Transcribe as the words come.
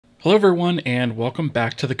Hello everyone, and welcome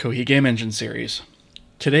back to the Kohi game engine series.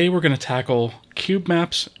 Today we're going to tackle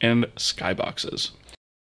Cubemaps and Skyboxes.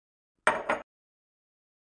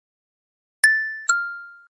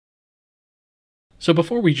 So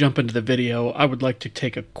before we jump into the video, I would like to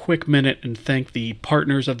take a quick minute and thank the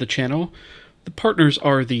partners of the channel. The partners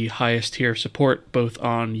are the highest tier support both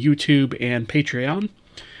on YouTube and Patreon,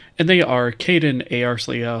 and they are Caden,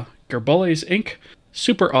 Eearslya, Gerboles Inc.,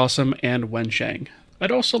 Super Awesome, and Wensheng.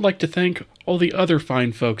 I'd also like to thank all the other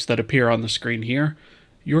fine folks that appear on the screen here.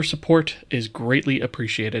 Your support is greatly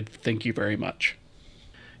appreciated. Thank you very much.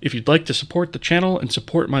 If you'd like to support the channel and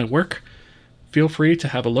support my work, feel free to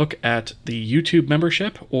have a look at the YouTube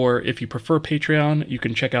membership, or if you prefer Patreon, you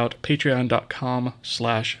can check out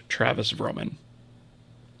patreon.com/TravisVroman.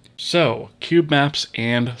 So, Cubemaps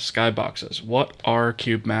and Skyboxes. What are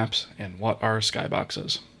Cubemaps and what are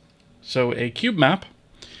Skyboxes? So a cube map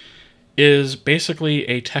is basically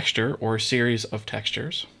a texture or series of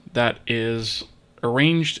textures that is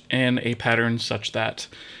arranged in a pattern such that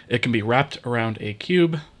it can be wrapped around a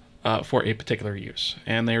cube for a particular use.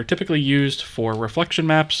 And they are typically used for reflection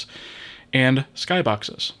maps and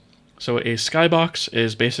skyboxes. So a skybox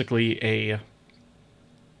is basically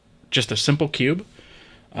just a simple cube,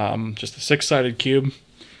 just a six-sided cube,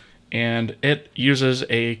 and it uses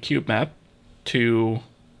a cube map to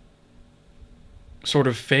sort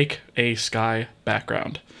of fake a sky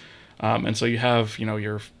background. And so you have,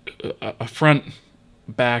 your a front,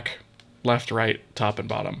 back, left, right, top, and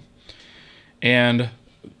bottom. And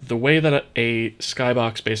the way that a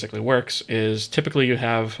skybox basically works is typically you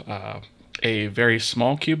have a very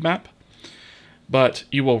small cube map, but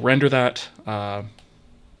you will render that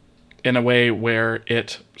in a way where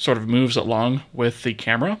it sort of moves along with the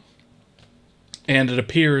camera, and it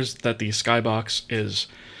appears that the skybox is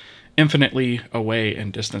infinitely away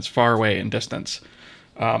in distance, far away in distance,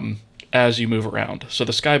 as you move around. So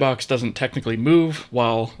the skybox doesn't technically move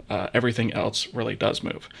while everything else really does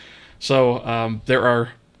move. So there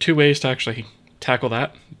are two ways to actually tackle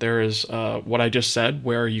that. There is what I just said,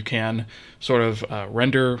 where you can sort of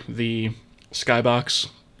render the skybox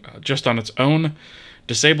just on its own,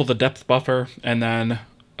 disable the depth buffer, and then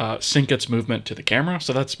sync its movement to the camera.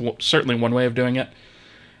 So that's certainly one way of doing it.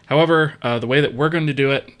 However, the way that we're going to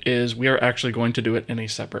do it is we are actually going to do it in a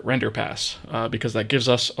separate render pass, because that gives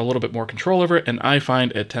us a little bit more control over it, and I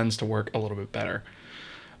find it tends to work a little bit better.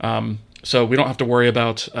 So we don't have to worry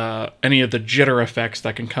about any of the jitter effects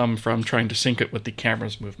that can come from trying to sync it with the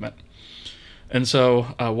camera's movement. And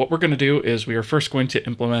so what we're going to do is we are first going to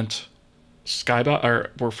implement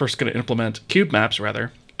cube maps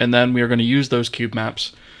rather, and then we are going to use those cube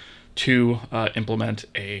maps to implement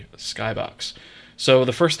a skybox. So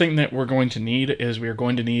the first thing that we're going to need is we are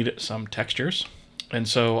going to need some textures. And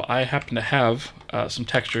so I happen to have some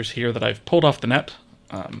textures here that I've pulled off the net.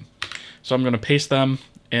 So I'm going to paste them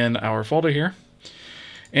in our folder here.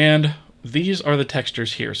 And these are the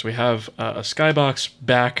textures here. So we have a skybox,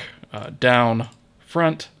 back, down,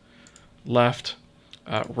 front, left,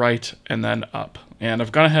 right, and then up. And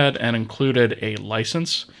I've gone ahead and included a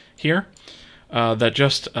license here that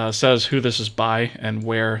just says who this is by and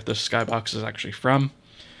where the skybox is actually from.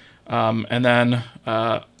 And then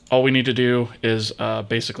all we need to do is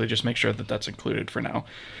basically just make sure that that's included for now.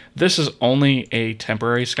 This is only a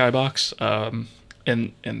temporary skybox,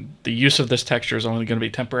 and the use of this texture is only going to be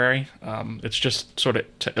temporary. It's just sort of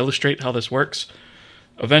to illustrate how this works.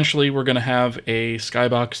 Eventually, we're going to have a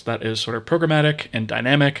skybox that is sort of programmatic and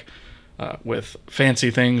dynamic with fancy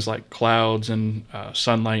things like clouds and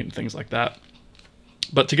sunlight and things like that.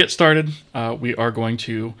 But to get started, we are going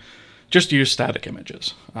to just use static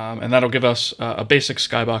images, and that'll give us a basic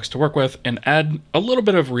skybox to work with and add a little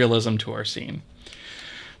bit of realism to our scene.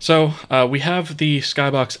 So we have the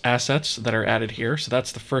skybox assets that are added here, so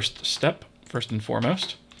that's the first step, first and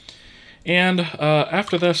foremost. And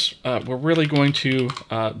after this, we're really going to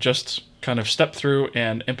just kind of step through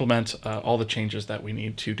and implement all the changes that we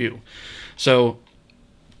need to do. So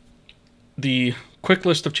the quick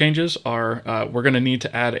list of changes are we're going to need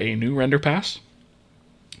to add a new render pass,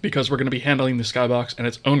 because we're going to be handling the skybox in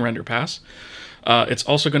its own render pass. It's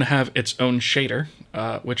also going to have its own shader,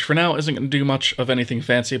 which for now isn't going to do much of anything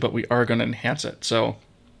fancy, but we are going to enhance it. So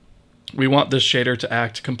we want this shader to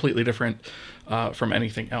act completely different from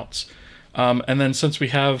anything else. And then since we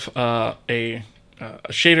have a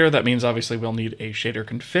shader, that means obviously we'll need a shader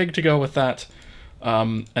config to go with that.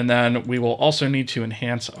 And then we will also need to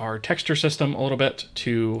enhance our texture system a little bit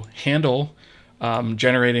to handle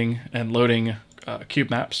generating and loading cube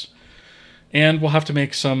maps. And we'll have to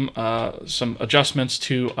make some adjustments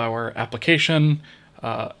to our application,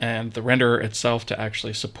 and the renderer itself to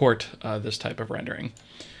actually support this type of rendering.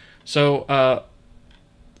 So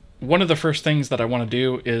one of the first things that I want to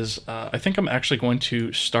do is I think I'm actually going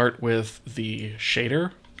to start with the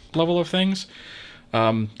shader level of things,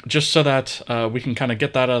 just so that we can kind of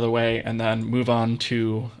get that out of the way and then move on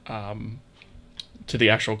to the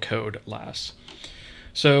actual code last.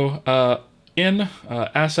 So in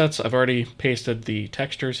assets, I've already pasted the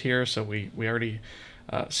textures here, so we already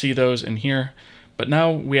see those in here. But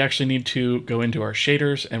now we actually need to go into our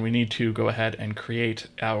shaders, and we need to go ahead and create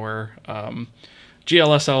our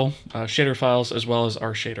GLSL shader files as well as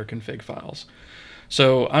our shader config files.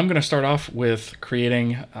 So I'm going to start off with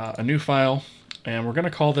creating a new file, and we're going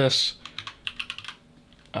to call this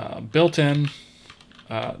built-in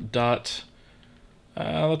dot,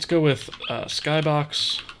 let's go with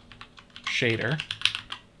Skybox shader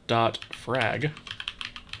dot frag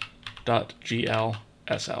dot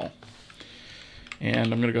GLSL.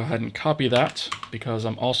 And I'm going to go ahead and copy that because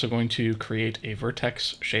I'm also going to create a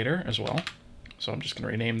vertex shader as well. So I'm just going to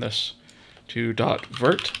rename this to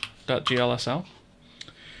 .vert.glsl.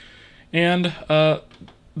 And the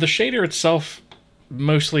shader itself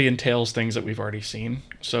mostly entails things that we've already seen.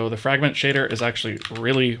 So the fragment shader is actually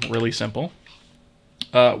really, really simple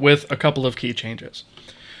with a couple of key changes.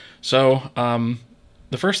 So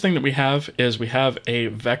the first thing that we have is we have a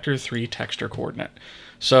vector3 texture coordinate.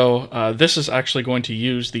 So this is actually going to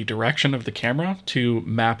use the direction of the camera to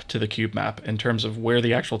map to the cube map in terms of where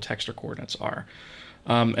the actual texture coordinates are.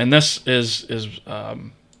 And this is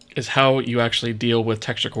how you actually deal with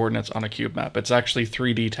texture coordinates on a cube map. It's actually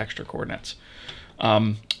 3D texture coordinates.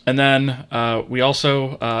 And then we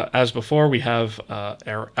also, as before, we have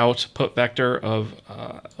our output vector of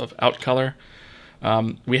out color.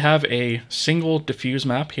 We have a single diffuse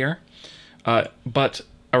map here, but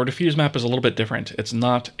our diffuse map is a little bit different. It's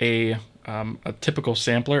not a typical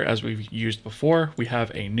sampler as we've used before. We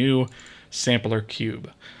have a new sampler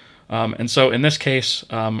cube. And so in this case,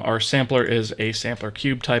 our sampler is a sampler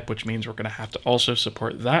cube type, which means we're going to have to also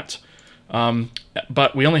support that.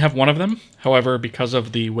 But we only have one of them. However, because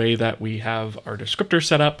of the way that we have our descriptor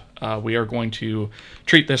set up, we are going to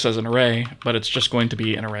treat this as an array, but it's just going to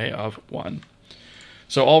be an array of 1.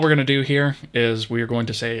 So all we're going to do here is we are going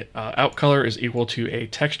to say out color is equal to a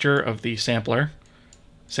texture of the sampler,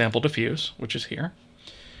 sample diffuse, which is here.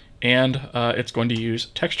 And it's going to use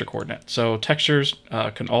texture coordinate. So textures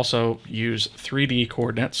can also use 3D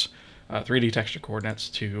coordinates, 3D texture coordinates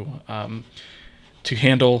to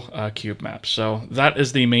handle cube maps. So that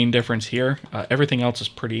is the main difference here. Everything else is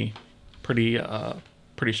pretty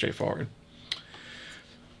straightforward.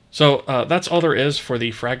 So that's all there is for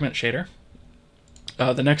the fragment shader.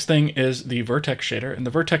 The next thing is the vertex shader, and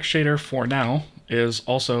the vertex shader for now is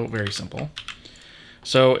also very simple.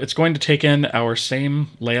 So it's going to take in our same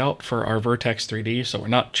layout for our vertex 3D, so we're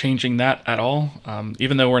not changing that at all.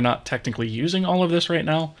 Even though we're not technically using all of this right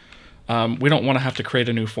now, we don't want to have to create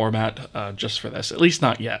a new format just for this, at least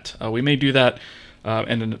not yet. We may do that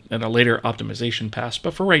in a later optimization pass,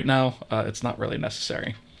 but for right now, it's not really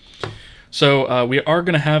necessary. So we are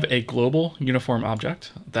going to have a global uniform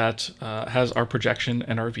object that has our projection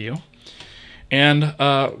and our view. And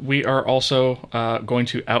we are also going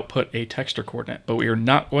to output a texture coordinate, but we are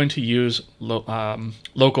not going to use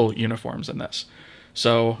local uniforms in this.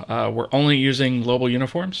 So we're only using global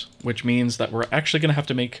uniforms, which means that we're actually going to have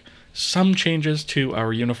to make some changes to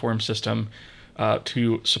our uniform system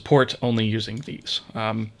to support only using these.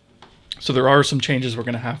 So there are some changes we're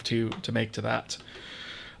going to have to make to that.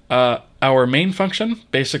 Our main function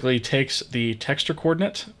basically takes the texture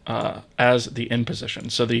coordinate as the in position.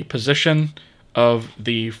 So the position of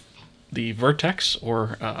the vertex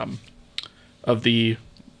or of the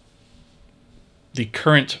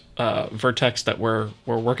current vertex that we're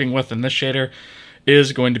working with in this shader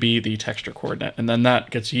is going to be the texture coordinate, and then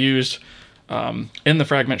that gets used in the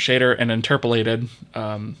fragment shader and interpolated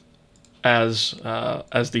as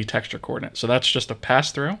the texture coordinate. So that's just a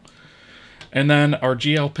pass through. And then our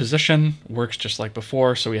GL position works just like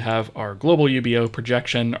before. So we have our global UBO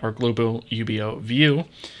projection, our global UBO view,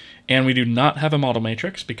 and we do not have a model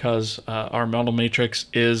matrix because our model matrix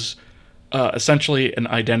is essentially an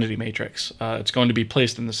identity matrix. It's going to be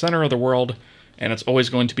placed in the center of the world, and it's always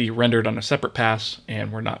going to be rendered on a separate pass,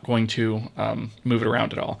 and we're not going to move it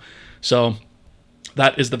around at all. So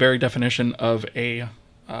that is the very definition of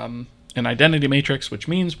an identity matrix, which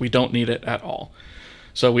means we don't need it at all.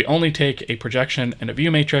 So we only take a projection and a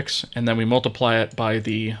view matrix, and then we multiply it by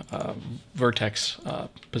the vertex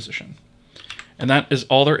position. And that is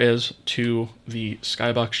all there is to the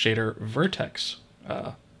Skybox shader vertex,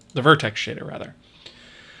 the vertex shader rather.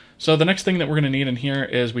 So the next thing that we're going to need in here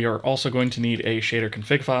is we are also going to need a shader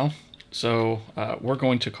config file. So we're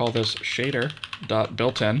going to call this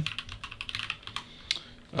shader.builtin,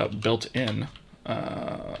 built-in,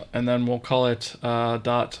 and then we'll call it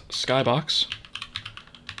 .skybox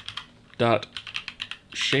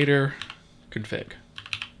 .shader config.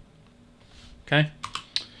 Okay,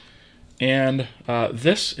 and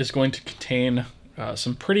this is going to contain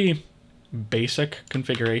some pretty basic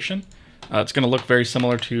configuration. It's going to look very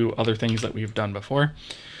similar to other things that we've done before.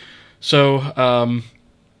 So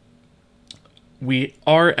we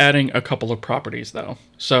are adding a couple of properties though.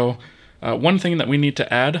 So one thing that we need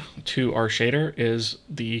to add to our shader is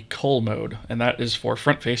the cull mode, and that is for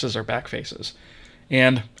front faces or back faces.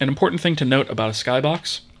 And an important thing to note about a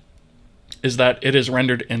skybox is that it is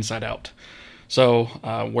rendered inside out. So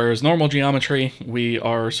whereas normal geometry, we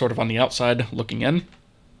are sort of on the outside looking in,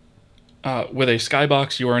 with a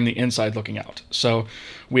skybox, you are on the inside looking out. So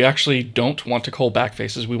we actually don't want to cull back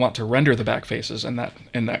faces. We want to render the back faces in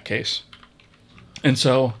that case. And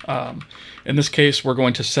so in this case, we're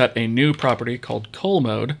going to set a new property called cull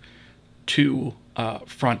mode to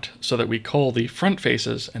front, so that we cull the front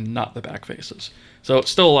faces and not the back faces. So it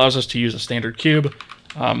still allows us to use a standard cube,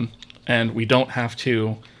 and we don't have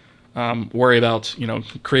to worry about, you know,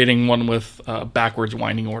 creating one with backwards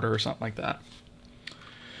winding order or something like that.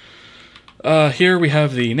 Here we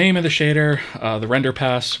have the name of the shader, the render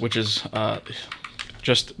pass, which is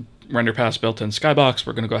just render pass built in Skybox.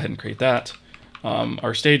 We're going to go ahead and create that.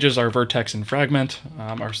 Our stages are vertex and fragment.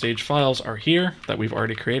 Our stage files are here that we've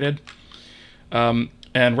already created.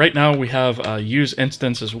 And right now we have use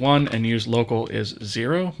instance is 1 and use local is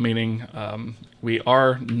 0, meaning we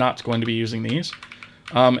are not going to be using these.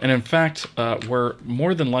 And in fact, we're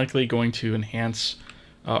more than likely going to enhance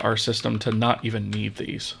our system to not even need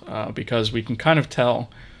these, because we can kind of tell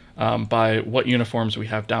by what uniforms we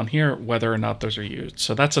have down here whether or not those are used.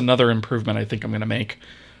 So that's another improvement I think I'm going to make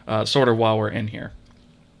sort of while we're in here.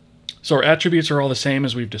 So our attributes are all the same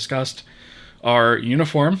as we've discussed. Our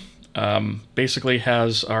uniform basically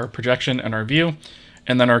has our projection and our view,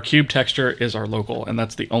 and then our cube texture is our local, and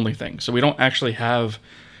that's the only thing. So we don't actually have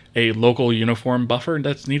a local uniform buffer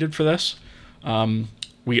that's needed for this.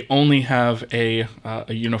 We only have a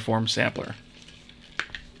uniform sampler.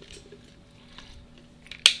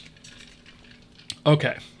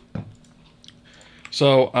 Okay.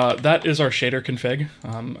 So that is our shader config.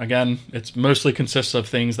 Again, it mostly consists of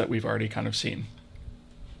things that we've already kind of seen.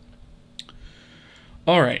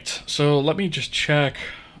 All right, so let me just check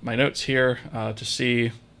my notes here to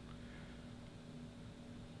see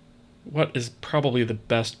what is probably the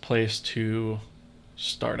best place to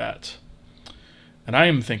start at. And I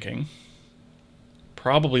am thinking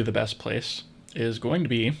probably the best place is going to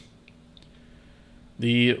be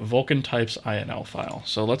the Vulkan types INL file.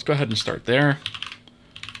 So let's go ahead and start there.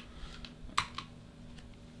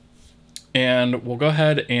 And we'll go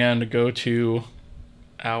ahead and go to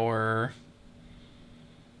our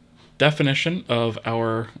definition of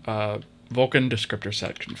our Vulkan descriptor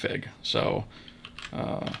set config. So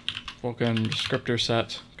Vulkan descriptor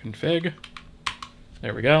set config.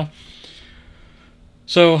 There we go.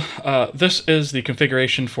 So this is the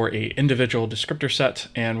configuration for a individual descriptor set,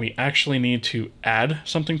 and we actually need to add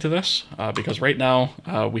something to this because right now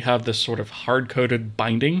we have this sort of hard-coded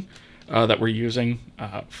binding that we're using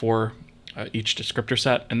for each descriptor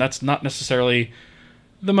set, and that's not necessarily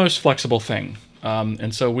the most flexible thing.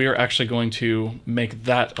 And so we are actually going to make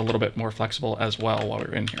that a little bit more flexible as well while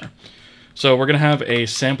we're in here. So we're going to have a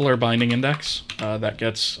sampler binding index that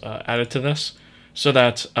gets added to this, so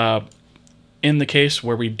that in the case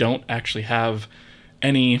where we don't actually have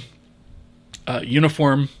any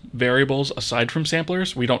uniform variables aside from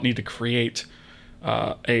samplers, we don't need to create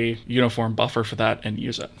a uniform buffer for that and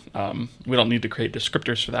use it. We don't need to create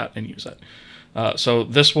descriptors for that and use it. So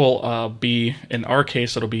this will be, in our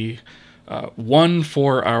case, it'll be 1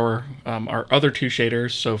 for our other two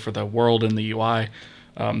shaders. So for the world and the UI,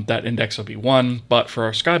 that index will be 1. But for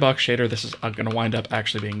our Skybox shader, this is going to wind up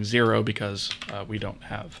actually being 0 because we don't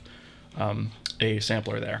have a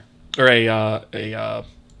sampler there, or a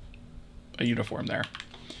uniform there.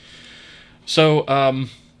 So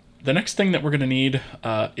the next thing that we're going to need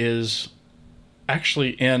is actually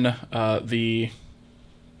in the,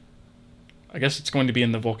 I guess it's going to be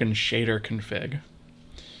in the Vulkan shader config.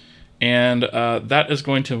 And that is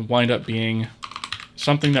going to wind up being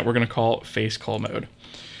something that we're going to call face cull mode.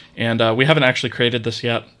 And we haven't actually created this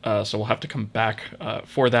yet, so we'll have to come back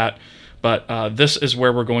for that. But this is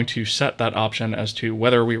where we're going to set that option as to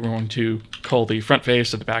whether we were going to cull the front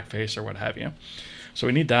face or the back face or what have you. So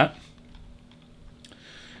we need that.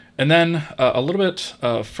 And then a little bit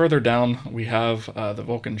further down, we have the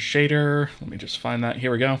Vulkan shader. Let me just find that.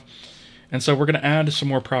 Here we go. And so we're going to add some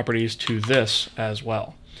more properties to this as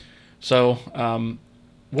well. So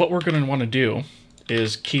what we're going to want to do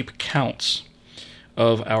is keep counts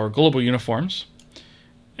of our global uniforms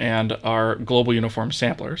and our global uniform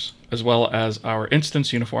samplers, as well as our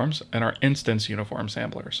instance uniforms and our instance uniform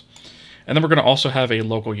samplers. And then we're going to also have a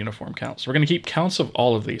local uniform count. So we're going to keep counts of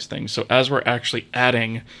all of these things. So as we're actually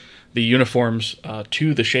adding the uniforms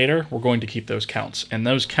to the shader, we're going to keep those counts. And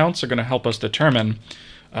those counts are going to help us determine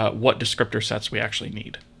what descriptor sets we actually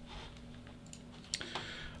need.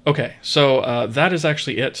 Okay, so that is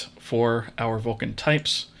actually it for our Vulkan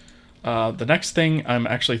types. The next thing I'm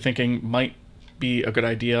actually thinking might be a good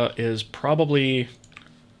idea is probably,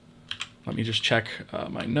 let me just check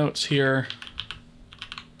my notes here.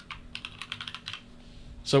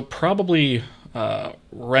 So probably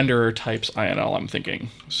render types INL, I'm thinking.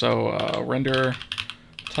 So render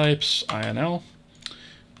types INL.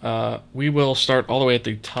 We will start all the way at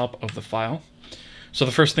the top of the file. So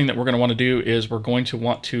the first thing that we're going to want to do is we're going to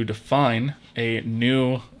want to define a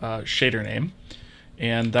new shader name,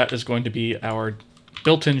 and that is going to be our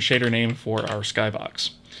built-in shader name for our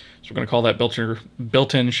skybox. So we're going to call that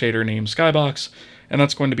built-in shader name skybox, and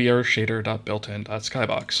that's going to be our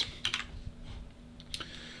shader.builtin.skybox.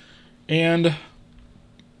 And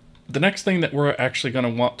the next thing that we're actually going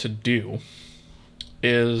to want to do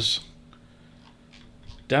is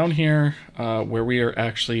down here where we are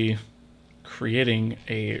actually creating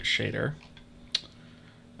a shader.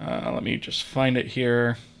 Let me just find it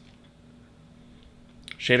here.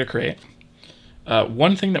 Shader create.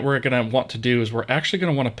 One thing that we're going to want to do is we're actually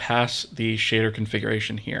going to want to pass the shader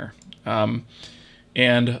configuration here.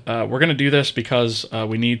 And we're going to do this because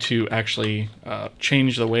we need to actually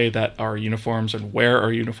change the way that our uniforms and where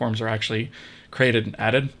our uniforms are actually created and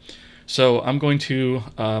added. So I'm going to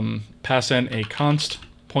pass in a const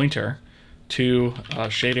pointer to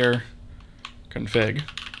shader config,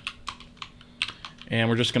 and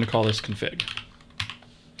we're just going to call this config.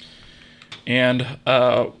 And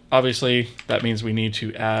obviously that means we need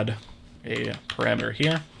to add a parameter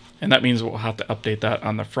here. And that means we'll have to update that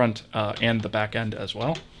on the front and the back end as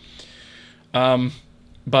well.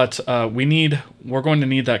 But we're going to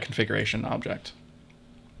need that configuration object.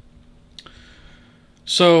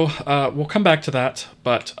 So we'll come back to that,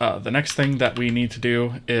 but the next thing that we need to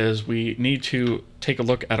do is we need to take a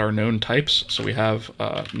look at our known types. So we have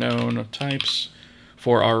known types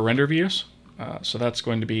for our render views. So that's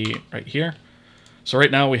going to be right here. So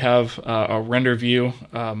right now we have a render view,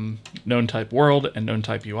 known type world and known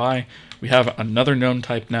type UI. We have another known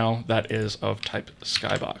type now that is of type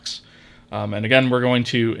skybox. And again, we're going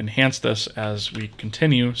to enhance this as we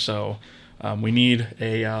continue. So we need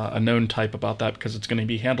a known type about that because it's going to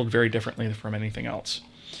be handled very differently from anything else.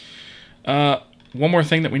 One more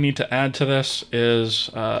thing that we need to add to this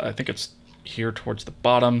is, I think it's here towards the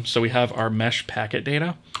bottom. So we have our mesh packet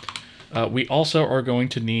data. We also are going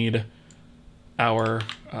to need our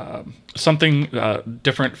something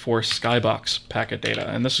different for skybox packet data,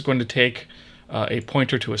 and this is going to take a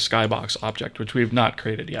pointer to a skybox object, which we've not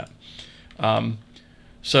created yet. All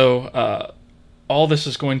this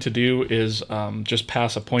is going to do is just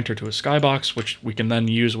pass a pointer to a skybox, which we can then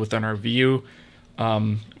use within our view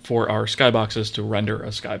for our skyboxes to render a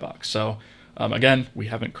skybox. So again, we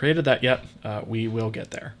haven't created that yet. We will get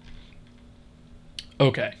there.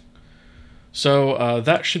 Okay. So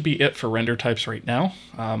that should be it for render types right now.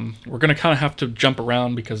 We're going to kind of have to jump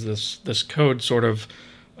around because this code sort of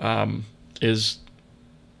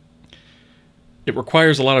it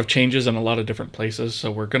requires a lot of changes in a lot of different places.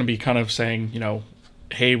 So we're going to be kind of saying, you know,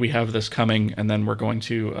 hey, we have this coming, and then we're going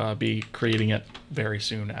to be creating it very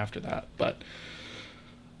soon after that. But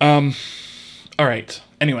all right.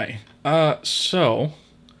 Anyway, let's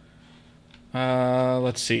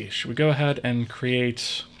see. Should we go ahead and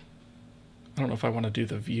create? I don't know if I want to do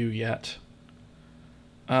the view yet.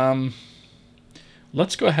 Let's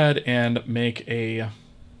go ahead and make a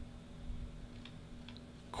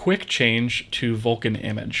quick change to Vulkan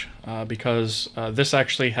image because this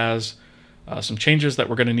actually has some changes that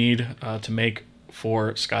we're going to need to make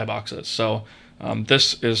for skyboxes. So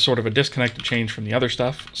this is sort of a disconnected change from the other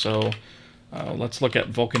stuff. So let's look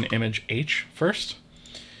at Vulkan image H first.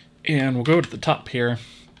 And we'll go to the top here.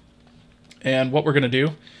 And what we're going to do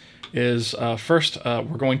is first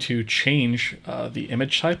we're going to change the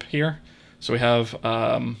image type here. So we have,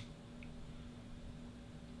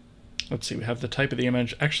 let's see, we have the type of the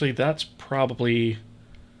image. Actually, that's probably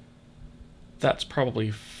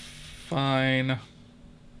fine.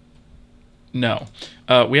 No,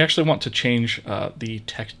 we actually want to change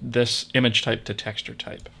this image type to texture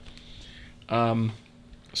type.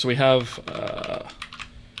 So we have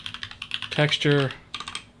texture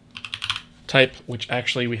type, which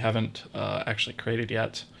actually we haven't actually created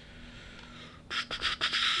yet.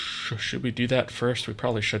 Should we do that first? We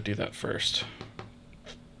probably should do that first.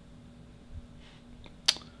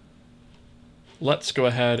 Let's go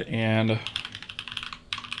ahead and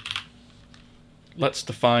let's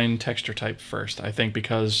define texture type first, I think,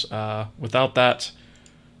 because without that,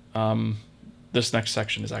 this next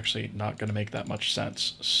section is actually not going to make that much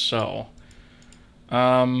sense. So,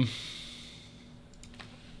 in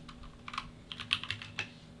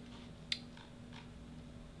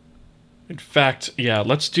fact, yeah,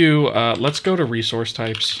 let's go to resource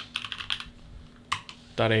types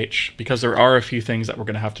 .h, because there are a few things that we're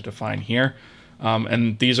going to have to define here.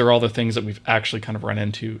 And these are all the things that we've actually kind of run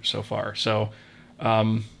into so far. So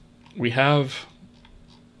we have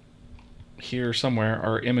here somewhere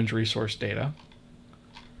our image resource data.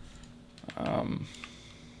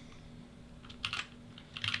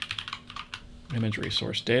 Image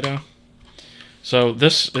resource data. So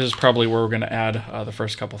this is probably where we're going to add the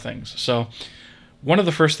first couple things. So one of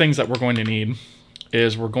the first things that we're going to need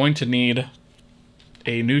is we're going to need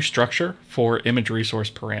a new structure for image resource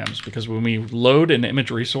params, because when we load an image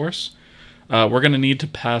resource, we're going to need to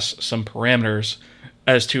pass some parameters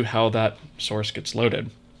as to how that source gets loaded.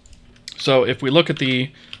 So if we look at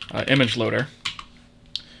the image loader,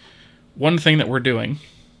 one thing that we're doing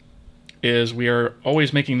is we are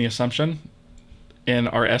always making the assumption in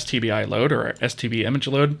our STBI load or our STB image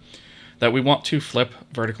load that we want to flip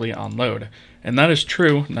vertically on load. And that is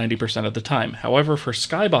true 90% of the time. However, for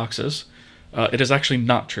skyboxes, it is actually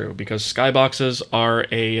not true, because skyboxes are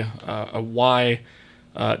a Y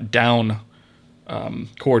down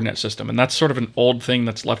coordinate system. And that's sort of an old thing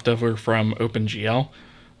that's left over from OpenGL.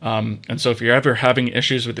 And so if you're ever having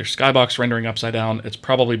issues with your skybox rendering upside down, it's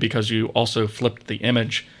probably because you also flipped the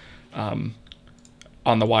image on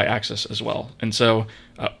the y-axis as well. And so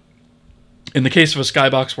in the case of a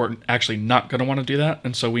skybox, we're actually not going to want to do that.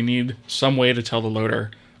 And so we need some way to tell the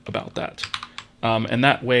loader about that. And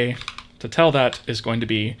that way to tell that is going to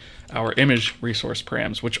be our image resource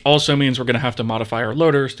params, which also means we're going to have to modify our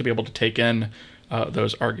loaders to be able to take in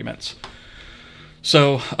those arguments.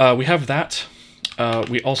 So we have that.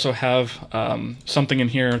 We also have something in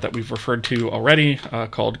here that we've referred to already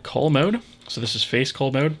called cull mode. So this is face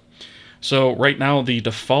cull mode. So right now the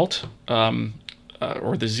default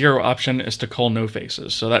or the 0 option is to cull no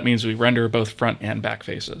faces. So that means we render both front and back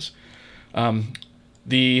faces.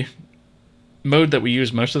 The mode that we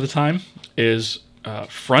use most of the time is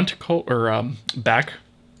front cull or back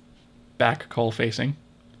cull facing,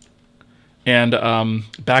 and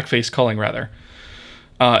back face culling rather.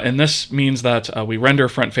 And this means that we render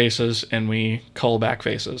front faces and we cull back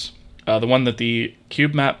faces. The one that the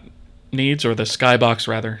Cubemap needs, or the Skybox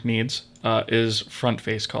rather needs, is front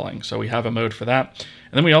face culling. So we have a mode for that.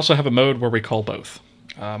 And then we also have a mode where we cull both.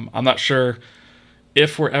 I'm not sure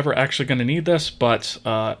if we're ever actually going to need this, but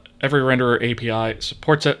every renderer API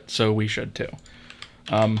supports it, so we should too.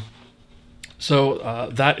 So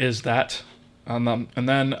that is that. And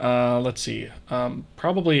then let's see,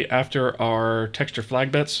 probably after our texture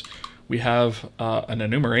flag bits, we have an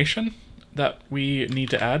enumeration that we need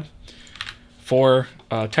to add for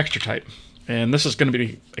texture type. And this is going to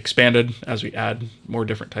be expanded as we add more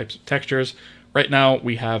different types of textures. Right now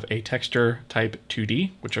we have a texture type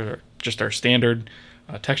 2D, which are just our standard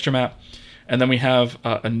texture map. And then we have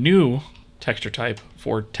a new texture type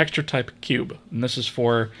for texture type cube. And this is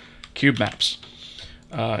for cube maps.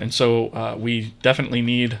 And so we definitely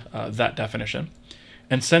need that definition.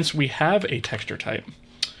 And since we have a texture type,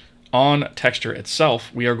 on texture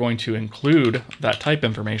itself, we are going to include that type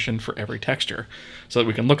information for every texture so that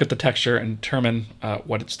we can look at the texture and determine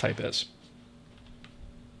what its type is.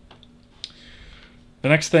 The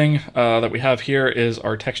next thing that we have here is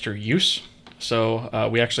our texture use. So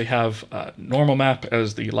we actually have normal map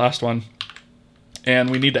as the last one, and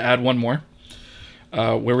we need to add one more.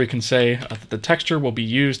 Where we can say that the texture will be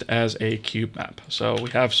used as a cube map. So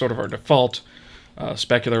we have sort of our default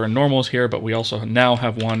specular and normals here, but we also now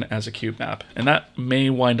have one as a cube map. And that may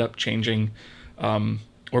wind up changing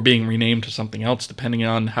or being renamed to something else depending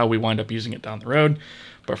on how we wind up using it down the road.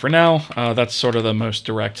 But for now, that's sort of the most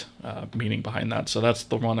direct meaning behind that. So that's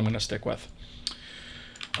the one I'm going to stick with.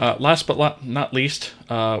 Last but not least,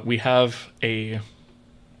 we have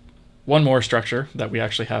one more structure that we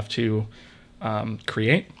actually have to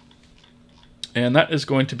create, and that is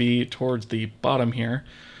going to be towards the bottom here.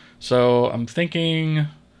 So I'm thinking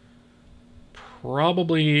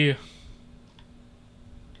probably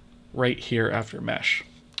right here after mesh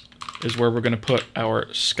is where we're going to put our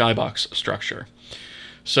skybox structure.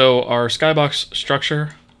 So our skybox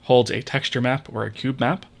structure holds a texture map or a cube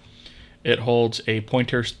map. It holds a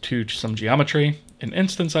pointer to some geometry, an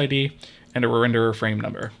instance ID, and a renderer frame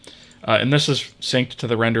number. And this is synced to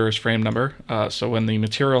the renderer's frame number. So when the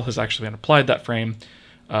material has actually been applied that frame,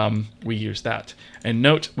 we use that. And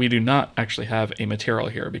note, we do not actually have a material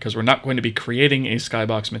here because we're not going to be creating a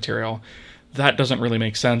skybox material. That doesn't really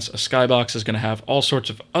make sense. A skybox is going to have all sorts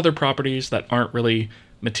of other properties that aren't really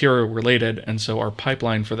material related, and so our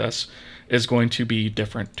pipeline for this is going to be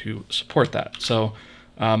different to support that. So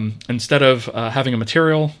instead of having a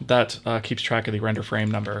material that keeps track of the render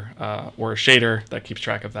frame number or a shader that keeps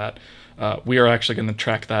track of that, we are actually going to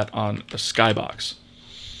track that on the skybox.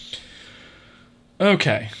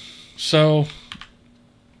 Okay, so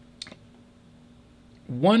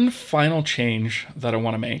one final change that I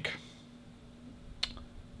want to make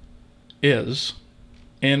is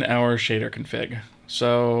in our shader config.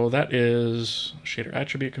 So that is shader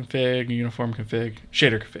attribute config, uniform config,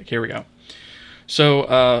 shader config. Here we go.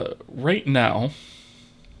 So right now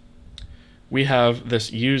we have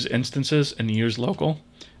this use instances and use local.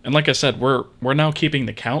 And like I said, we're now keeping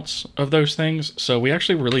the counts of those things. So we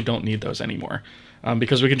actually really don't need those anymore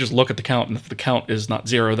because we can just look at the count, and if the count is not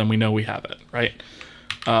 0, then we know we have it, right?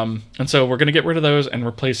 And so we're going to get rid of those and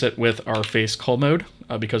replace it with our face cull mode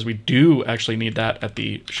because we do actually need that at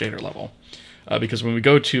the shader level. Because when we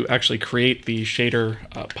go to actually create the shader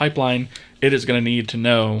pipeline, it is going to need to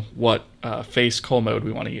know what face cull mode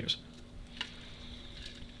we want to use.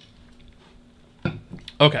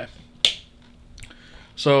 Okay.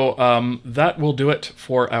 So that will do it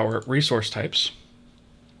for our resource types.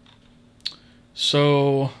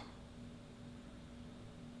 So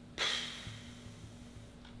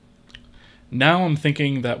now I'm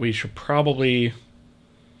thinking that we should probably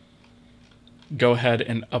go ahead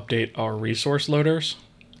and update our resource loaders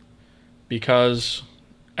because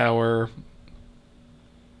our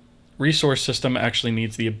resource system actually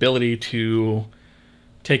needs the ability to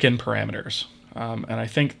take in parameters. And I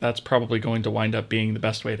think that's probably going to wind up being the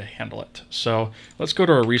best way to handle it. So let's go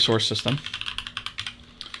to our resource system.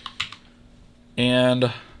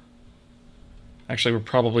 And actually, we're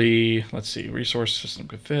probably, let's see, resource system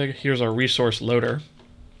config. Here's our resource loader.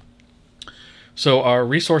 So our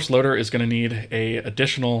resource loader is going to need a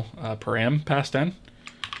additional param passed in.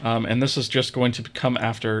 And this is just going to come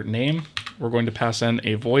after name. We're going to pass in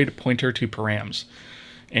a void pointer to params.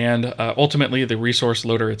 And ultimately, the resource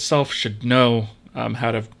loader itself should know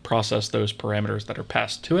how to process those parameters that are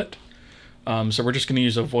passed to it. So we're just going to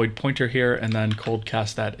use a void pointer here and then cold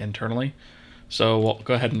cast that internally. So we'll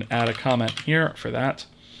go ahead and add a comment here for that.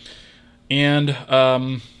 And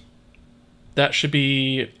that should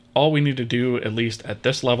be all we need to do, at least at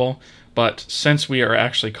this level. But since we are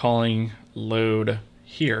actually calling load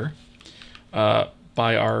here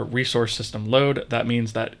by our resource system load, that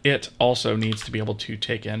means that it also needs to be able to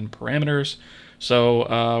take in parameters.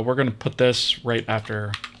 So we're going to put this right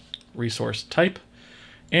after resource type.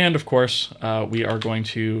 And of course, we are going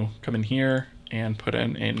to come in here and put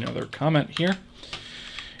in another comment here.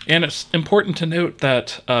 And it's important to note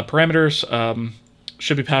that parameters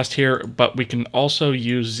should be passed here, but we can also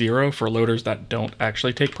use 0 for loaders that don't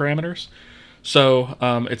actually take parameters. So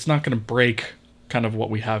it's not going to break kind of what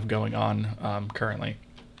we have going on currently.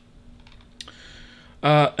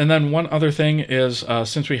 And then one other thing is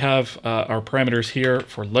since we have our parameters here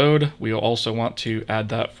for load, we also want to add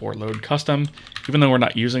that for load custom. Even though we're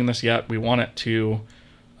not using this yet, we want it to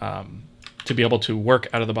be able to work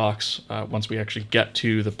out of the box once we actually get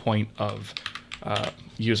to the point of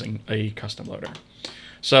using a custom loader.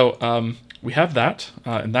 So we have that,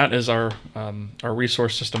 and that is our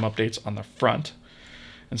resource system updates on the front.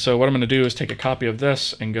 And so what I'm going to do is take a copy of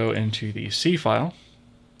this and go into the C file.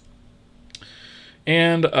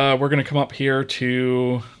 And we're going to come up here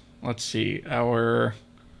to, let's see, our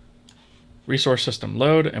resource system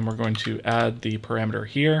load, and we're going to add the parameter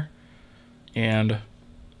here and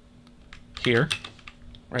here,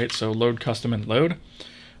 right? So load custom and load,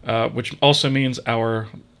 which also means our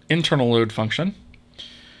internal load function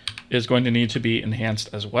is going to need to be enhanced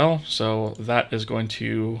as well. So that is going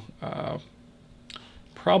to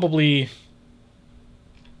probably,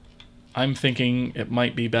 I'm thinking it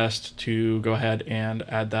might be best to go ahead and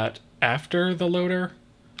add that after the loader,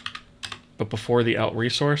 but before the out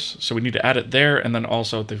resource. So we need to add it there, and then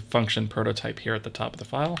also the function prototype here at the top of the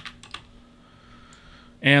file.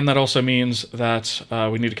 And that also means that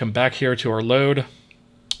we need to come back here to our load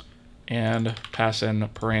and pass in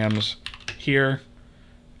params here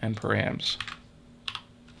and params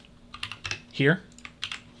here.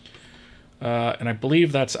 And I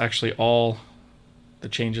believe that's actually all the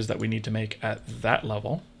changes that we need to make at that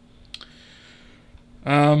level.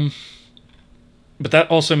 But that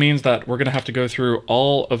also means that we're going to have to go through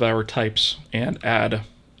all of our types and add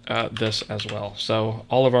this as well. So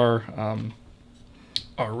all of our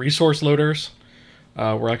resource loaders,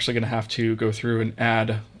 we're actually going to have to go through and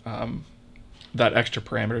add that extra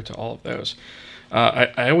parameter to all of those.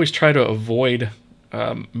 I always try to avoid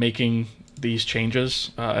making these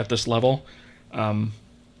changes at this level,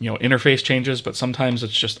 interface changes, but sometimes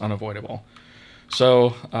it's just unavoidable.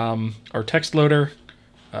 So our text loader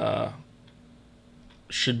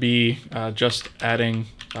should be just adding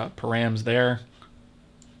params there.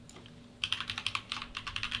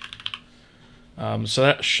 So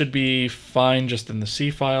that should be fine just in the C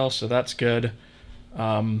file, so that's good.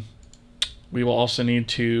 We will also need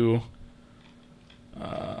to,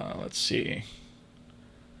 let's see,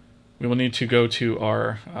 we will need to go to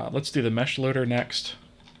our, let's do the mesh loader next.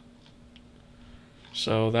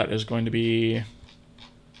 So that is going to be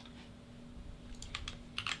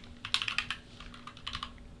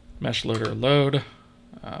mesh loader load,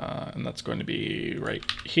 and that's going to be right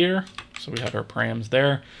here. So we have our params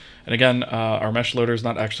there. And again, our mesh loader is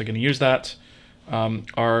not actually going to use that.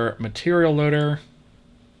 Our material loader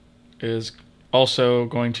is also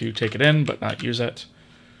going to take it in, but not use it.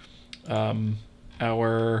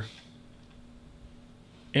 Our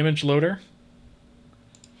image loader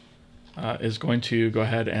is going to go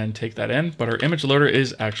ahead and take that in, but our image loader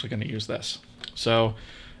is actually going to use this. So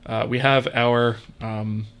we have our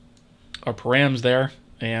params there,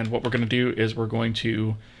 and what we're going to do is we're going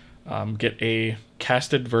to get a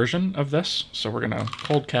casted version of this. So we're going to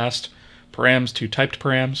cold cast params to typed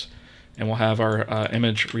params, and we'll have our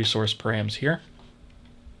image resource params here.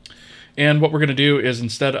 And what we're going to do is,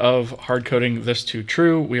 instead of hard coding this to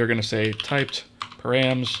true, we are going to say typed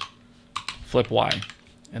params flip y.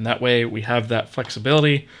 And that way we have that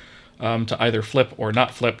flexibility to either flip or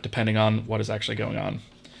not flip depending on what is actually going on.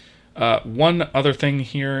 One other thing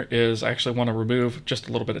here is I actually want to remove just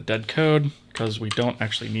a little bit of dead code because we don't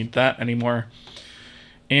actually need that anymore.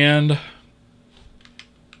 And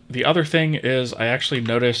the other thing is I actually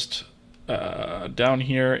noticed down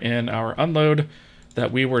here in our unload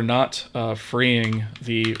that we were not freeing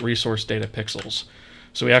the resource data pixels.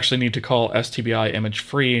 So we actually need to call stbi image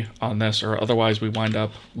free on this, or otherwise we wind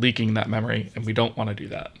up leaking that memory, and we don't want to do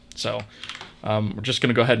that. So we're just going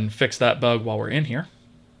to go ahead and fix that bug while we're in here.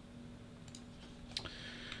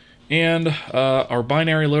 And our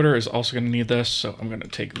binary loader is also going to need this, so I'm going to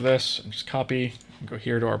take this and just copy and go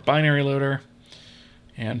here to our binary loader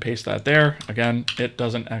and paste that there. Again, it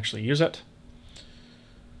doesn't actually use it.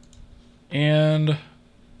 And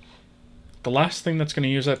the last thing that's going to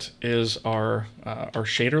use it is our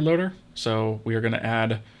shader loader. So we are going to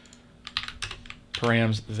add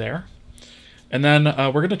params there. And then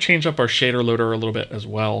we're going to change up our shader loader a little bit as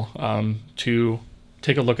well to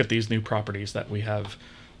take a look at these new properties that we have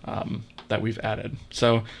that we've added.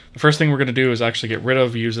 So the first thing we're going to do is actually get rid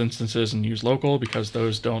of use instances and use local, because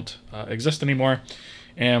those don't exist anymore.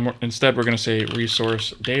 And instead we're going to say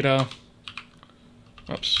resource data,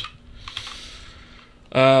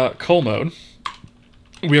 col mode.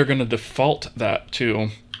 We are going to default that to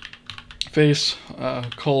face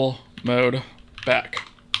col mode back.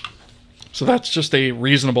 So that's just a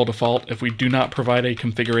reasonable default. If we do not provide a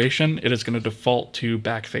configuration, it is going to default to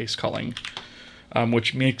backface calling,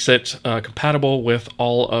 which makes it compatible with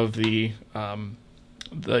all of the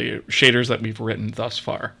shaders that we've written thus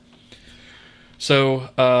far. So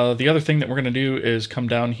the other thing that we're going to do is come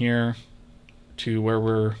down here to where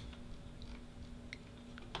we're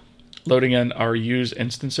loading in our use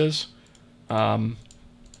instances and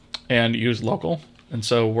use local. And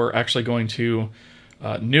so we're actually going to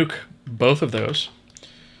nuke both of those.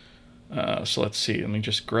 So let's see, let me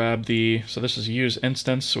just grab so this is use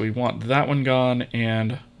instance, so we want that one gone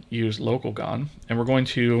and use local gone. And we're going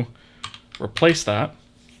to replace that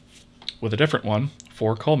with a different one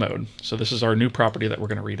for col mode. So this is our new property that we're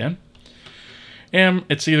going to read in. And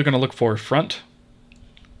it's either going to look for front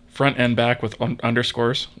and back with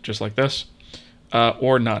underscores, just like this,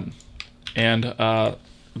 or none. And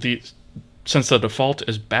since the default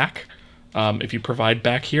is back, if you provide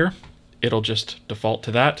back here, it'll just default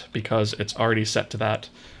to that because it's already set to that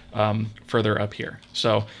further up here.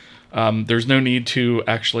 So there's no need to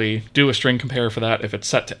actually do a string compare for that. If it's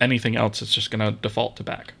set to anything else, it's just going to default to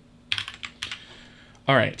back.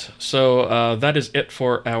 All right, so that is it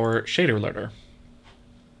for our shader loader.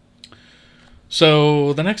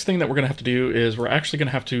 So the next thing that we're going to have to do is we're actually going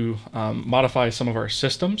to have to modify some of our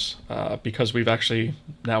systems because we've actually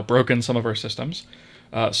now broken some of our systems.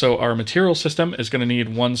 So our material system is going to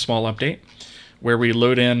need one small update where we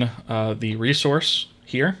load in the resource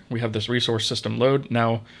here. We have this resource system load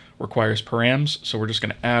now requires params, so we're just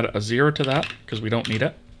going to add a 0 to that because we don't need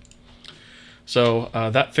it. So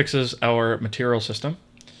that fixes our material system.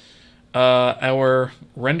 Our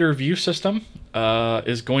render view system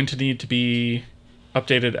is going to need to be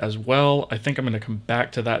updated as well. I think I'm going to come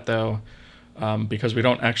back to that though, because we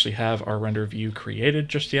don't actually have our render view created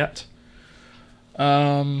just yet.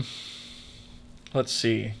 Let's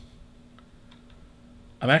see.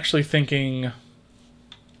 I'm actually thinking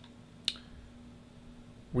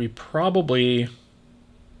we probably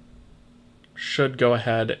should go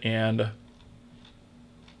ahead and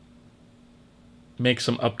make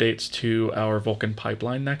some updates to our Vulkan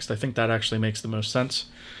pipeline next. I think that actually makes the most sense.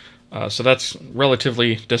 So that's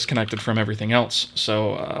relatively disconnected from everything else.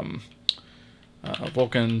 So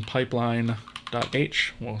Vulkan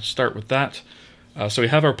pipeline.h, we'll start with that. So we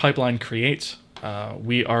have our pipeline create.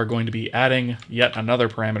 We are going to be adding yet another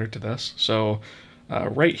parameter to this. So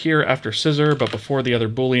right here after scissor, but before the other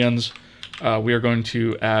booleans, we are going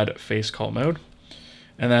to add face call mode.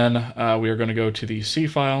 And then we are going to go to the C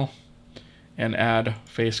file and add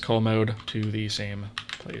face call mode to the same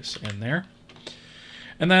place in there.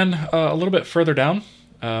 And then a little bit further down,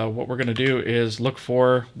 what we're going to do is look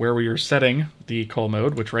for where we are setting the call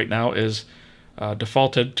mode, which right now is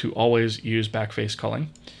defaulted to always use backface calling.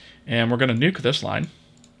 And we're going to nuke this line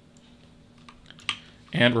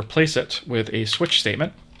and replace it with a switch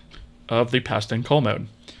statement of the passed in call mode.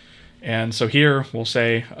 And so here we'll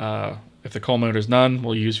say if the call mode is none,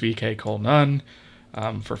 we'll use vk call none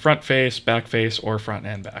for front face, back face, or front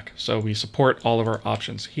and back. So we support all of our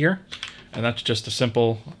options here, and that's just a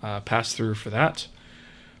simple pass through for that.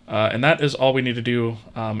 And that is all we need to do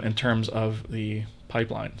in terms of the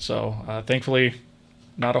pipeline. So thankfully,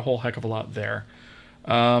 not a whole heck of a lot there.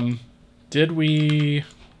 Did we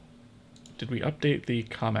update the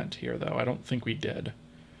comment here though? I don't think we did.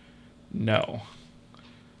 No.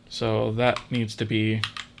 So that needs to be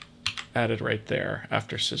added right there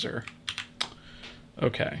after scissor.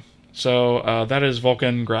 Okay. So that is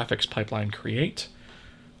Vulkan graphics pipeline create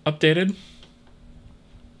updated.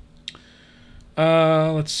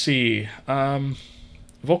 Let's see. Vulkan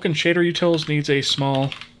shader utils needs a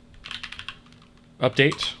small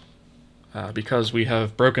update because we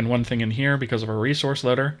have broken one thing in here because of our resource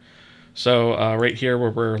loader. So right here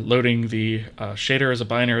where we're loading the shader as a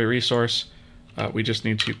binary resource, we just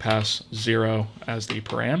need to pass 0 as the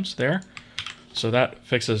params there. So that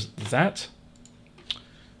fixes that.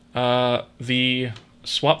 The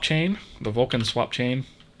swap chain, the Vulkan swap chain,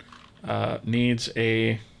 needs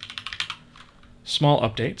a small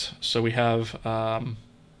update. So we have,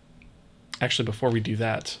 actually before we do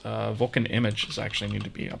that, Vulkan images actually need to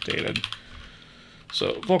be updated.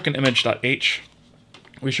 So Vulkan image.h,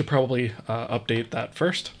 we should probably update that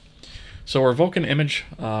first. So our Vulkan image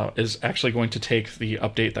is actually going to take the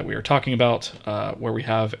update that we were talking about, where we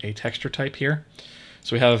have a texture type here.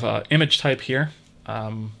 So we have image type here.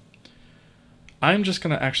 I'm just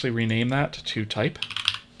going to actually rename that to type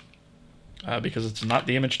because it's not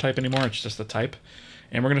the image type anymore, it's just the type.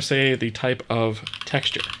 And we're going to say the type of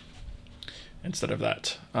texture instead of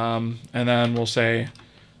that. And then we'll say,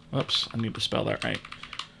 whoops, I need to spell that right.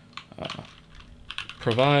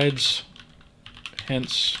 Provides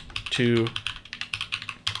hints to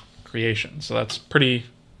creation. So that's pretty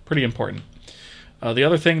important. The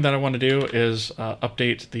other thing that I want to do is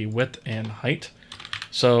update the width and height.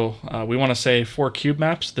 So we want to say for cube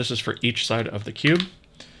maps, this is for each side of the cube.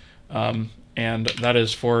 And that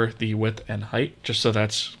is for the width and height, just so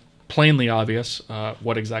that's plainly obvious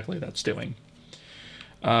what exactly that's doing.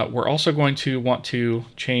 We're also going to want to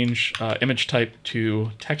change image type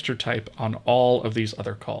to texture type on all of these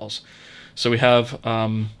other calls. So we have,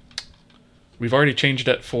 we've already changed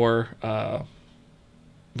it for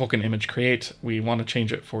Vulkan image create. We want to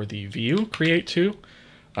change it for the view create too.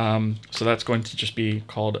 So that's going to just be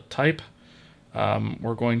called type.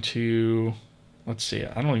 We're going to, let's see,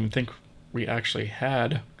 I don't even think we actually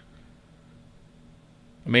had,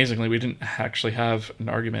 amazingly, we didn't actually have an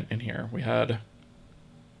argument in here. We had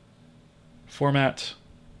format,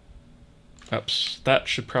 oops, that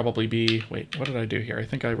should probably be, wait, what did I do here? I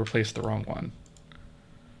think I replaced the wrong one.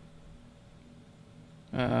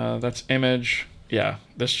 That's image, yeah,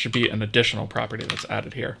 this should be an additional property that's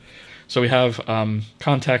added here. So we have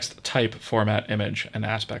context, type, format, image, and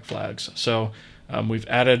aspect flags. So we've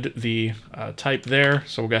added the type there,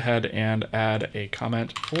 so we'll go ahead and add a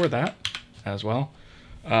comment for that as well.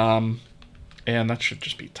 And that should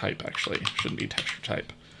just be type, actually. It shouldn't be texture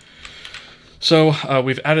type. So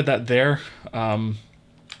we've added that there.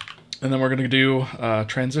 And then we're going to do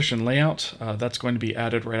transition layout. That's going to be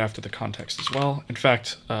added right after the context as well. In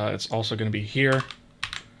fact, it's also going to be here.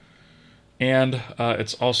 And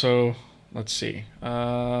it's also, let's see,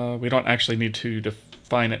 we don't actually need to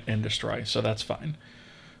define it in destroy, so that's fine.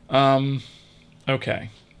 Okay,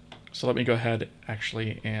 so let me go ahead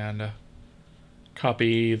actually and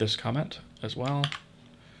copy this comment as well.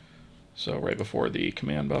 So right before the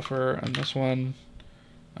command buffer on this one,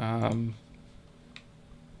 and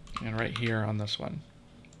right here on this one.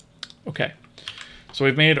 Okay, so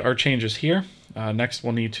we've made our changes here. Next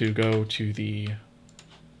we'll need to go to the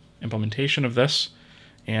implementation of this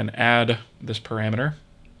and add this parameter.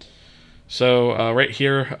 So right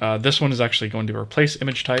here, this one is actually going to replace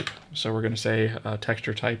image type. So we're going to say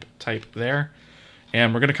texture type there.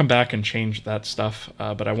 And we're going to come back and change that stuff,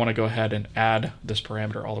 but I want to go ahead and add this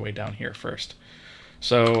parameter all the way down here first.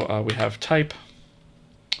 So we have type.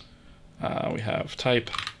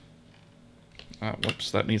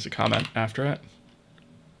 Whoops, that needs a comment after it.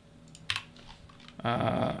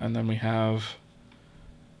 And then we have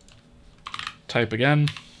type again,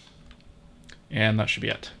 and that should be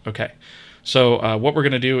it. Okay, so what we're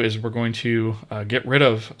going to do is we're going to get rid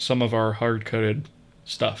of some of our hard-coded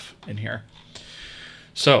stuff in here.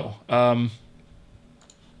 So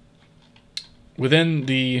within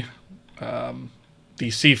the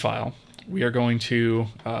C file, we are going to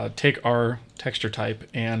take our texture type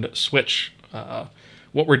and switch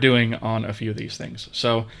what we're doing on a few of these things.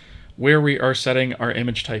 So where we are setting our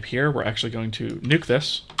image type here, we're actually going to nuke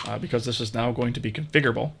this because this is now going to be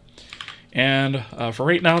configurable. And for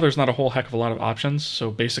right now, there's not a whole heck of a lot of options.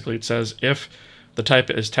 So basically it says if the type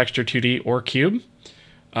is texture 2D or cube,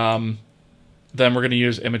 then we're going to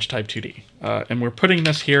use image type 2D. And we're putting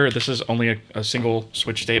this here. This is only a single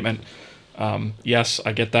switch statement. Yes,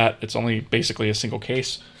 I get that. It's only basically a single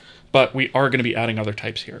case, but we are going to be adding other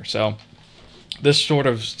types here. So this sort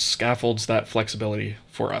of scaffolds that flexibility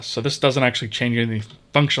for us. So this doesn't actually change anything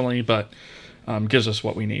functionally, but gives us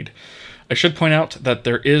what we need. I should point out that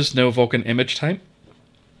there is no Vulkan image type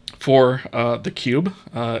for the cube.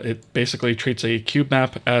 It basically treats a cube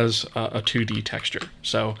map as a 2D texture.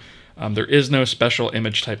 So there is no special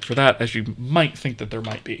image type for that, as you might think that there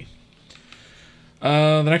might be.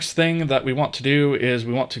 The next thing that we want to do is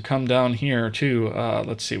we want to come down here to,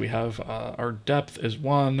 let's see, we have our depth is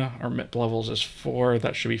 1, our mip levels is 4,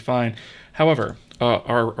 that should be fine. However,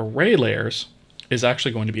 our array layers is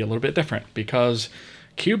actually going to be a little bit different because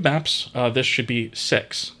cube maps, this should be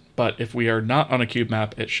 6, but if we are not on a cube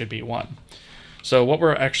map, it should be 1. So what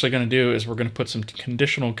we're actually going to do is we're going to put some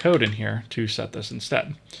conditional code in here to set this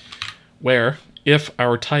instead, where if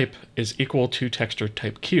our type is equal to texture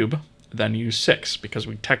type cube, then use 6, because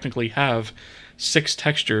we technically have 6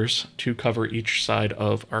 textures to cover each side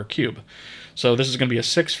of our cube. So this is going to be a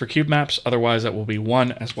 6 for cube maps, otherwise that will be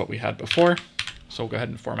 1 as what we had before. So we'll go ahead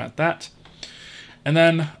and format that. And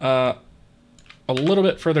then a little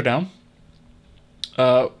bit further down,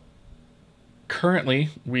 currently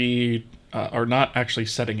we are not actually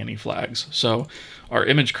setting any flags. So our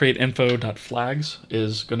image create info.flags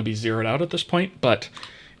is going to be zeroed out at this point, but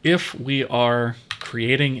if we are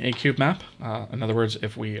creating a cube map, in other words,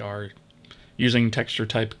 if we are using texture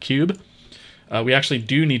type cube, we actually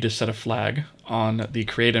do need to set a flag on the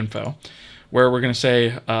create info where we're going to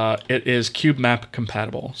say it is cube map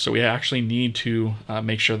compatible. So we actually need to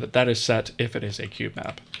make sure that that is set if it is a cube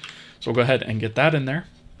map. So we'll go ahead and get that in there.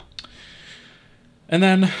 And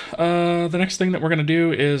then the next thing that we're going to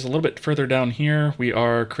do is a little bit further down here, we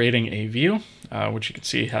are creating a view, which you can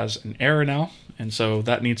see has an error now. And so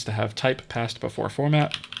that needs to have type passed before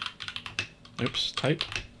format. Oops, type.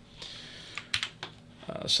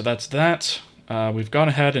 So that's that. We've gone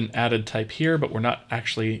ahead and added type here, but we're not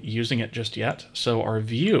actually using it just yet. So our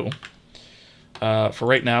view for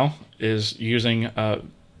right now is using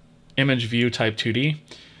image view type 2D.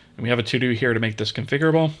 And we have a to-do here to make this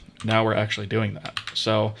configurable. Now we're actually doing that.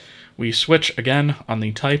 So we switch again on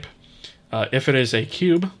the type. If it is a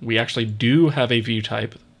cube, we actually do have a view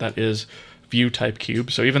type that is view type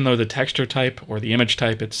cube. So even though the texture type or the image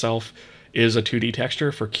type itself is a 2D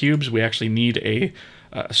texture, for cubes we actually need a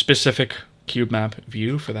specific cube map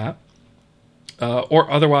view for that.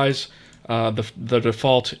 Or otherwise, the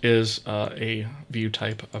default is a view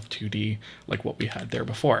type of 2D like what we had there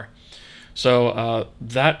before. So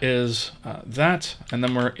that is that, and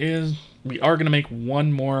then we are going to make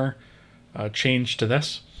one more change to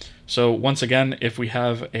this. So once again, if we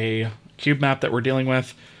have a cube map that we're dealing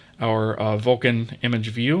with, our Vulkan image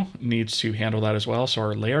view needs to handle that as well. So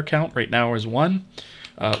our layer count right now is 1.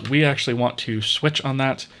 We actually want to switch on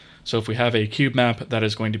that So if we have a cube map, that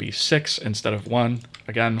is going to be 6 instead of 1.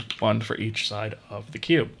 Again, 1 for each side of the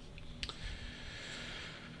cube.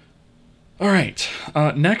 All right,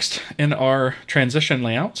 next in our transition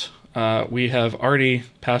layout, we have already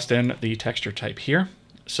passed in the texture type here.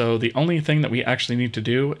 So the only thing that we actually need to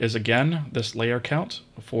do is, again, this layer count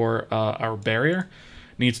for our barrier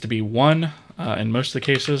needs to be 1 in most of the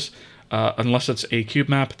cases. Unless it's a cube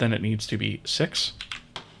map, then it needs to be 6.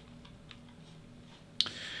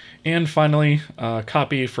 And finally,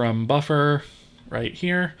 copy from buffer right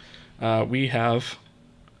here. We have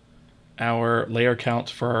our layer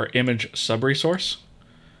count for our image subresource,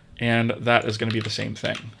 and that is going to be the same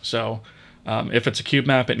thing. So if it's a cube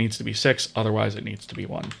map, it needs to be 6, otherwise it needs to be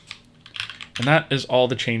 1. And that is all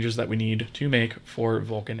the changes that we need to make for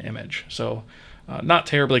Vulkan image. So not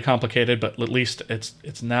terribly complicated, but at least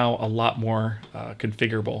it's now a lot more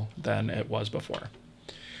configurable than it was before.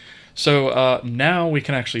 So now we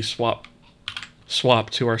can actually swap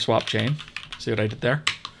to our swap chain. See what I did there?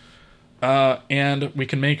 And we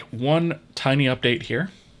can make one tiny update here.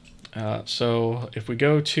 So if we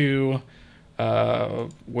go to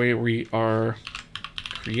where we are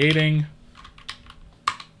creating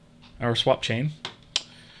our swap chain,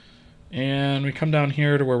 and we come down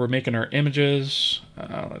here to where we're making our images.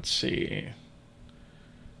 Let's see.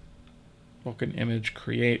 Vulkan image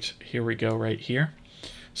create. Here we go right here.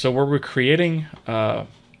 So where we're creating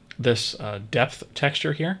this depth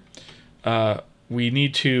texture here, we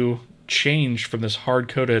need to change from this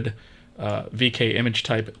hard-coded VK image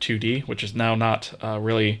type 2D, which is now not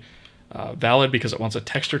really valid because it wants a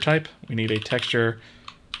texture type. We need a texture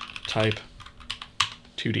type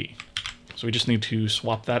 2D. So we just need to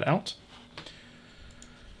swap that out.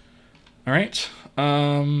 All right,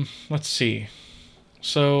 let's see.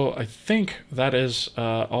 So I think that is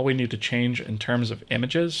all we need to change in terms of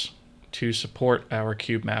images to support our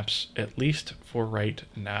cube maps, at least for right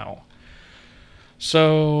now.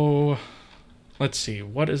 So let's see,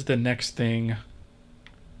 what is the next thing?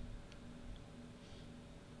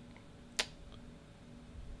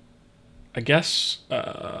 I guess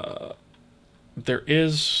there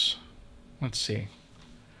is, let's see,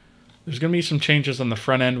 there's going to be some changes on the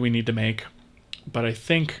front end we need to make, but I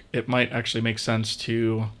think it might actually make sense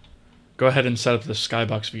to go ahead and set up the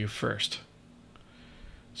Skybox view first.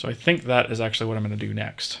 So I think that is actually what I'm going to do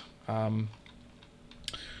next.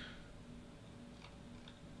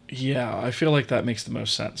 Yeah, I feel like that makes the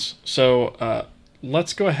most sense. So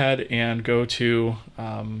let's go ahead and go to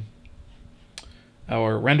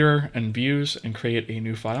our renderer and views and create a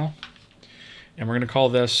new file. And we're going to call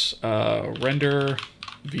this render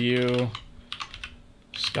view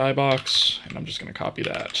Skybox, and I'm just going to copy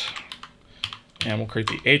that. And we'll create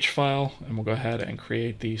the H file, and we'll go ahead and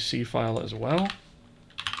create the C file as well.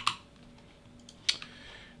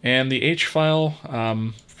 And the H file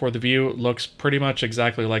for the view looks pretty much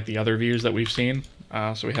exactly like the other views that we've seen.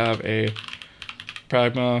 So we have a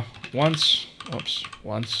pragma once,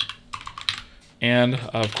 and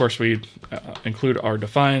of course we include our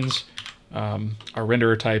defines, our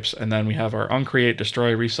renderer types, and then we have our uncreate,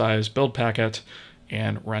 destroy, resize, build packet,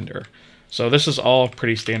 and render. So this is all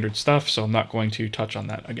pretty standard stuff, so I'm not going to touch on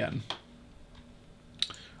that again.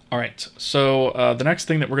 All right, so the next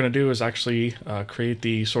thing that we're going to do is actually create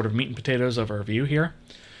the sort of meat and potatoes of our view here.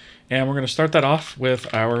 And we're going to start that off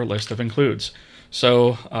with our list of includes.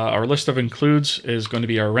 So our list of includes is going to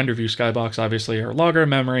be our render view Skybox, obviously, our logger,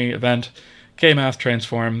 memory, event, kmath,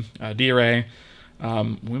 transform, darray.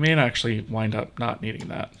 We may actually wind up not needing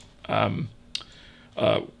that.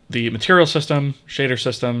 The material system, shader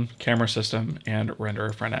system, camera system, and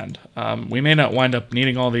renderer front end. We may not wind up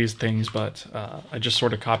needing all these things, but I just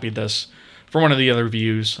sort of copied this from one of the other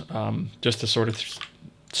views just to sort of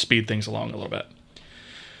speed things along a little bit.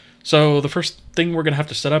 So the first thing we're going to have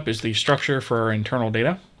to set up is the structure for our internal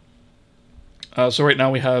data. So right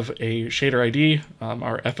now we have a shader ID,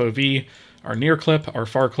 our FOV, our near clip, our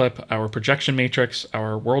far clip, our projection matrix,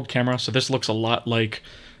 our world camera. So this looks a lot like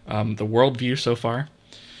the world view so far.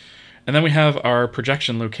 And then we have our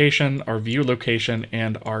projection location, our view location,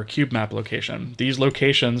 and our cube map location. These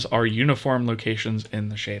locations are uniform locations in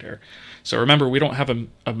the shader. So remember, we don't have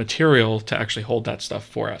a material to actually hold that stuff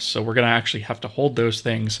for us. So we're going to actually have to hold those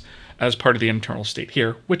things as part of the internal state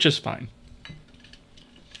here, which is fine.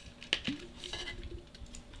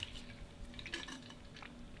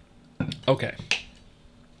 Okay.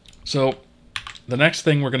 So the next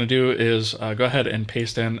thing we're going to do is go ahead and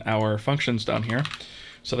paste in our functions down here,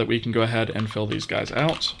 so that we can go ahead and fill these guys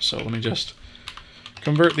out. So let me just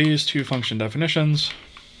convert these to function definitions.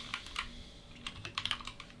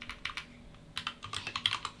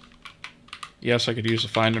 Yes, I could use a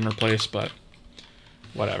find and replace, but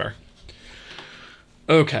whatever.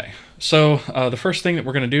 Okay, so the first thing that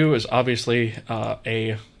we're going to do is obviously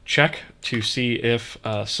a check to see if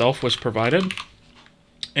self was provided.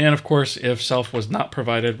 And of course, if self was not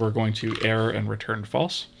provided, we're going to error and return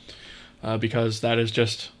false, because that is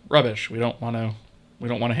just rubbish. We don't want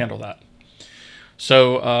to handle that.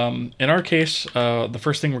 So in our case, the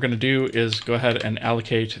first thing we're going to do is go ahead and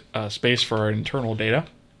allocate space for our internal data.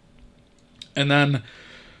 And then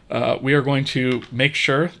we are going to make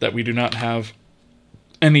sure that we do not have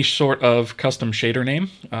any sort of custom shader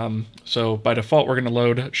name. So by default, we're going to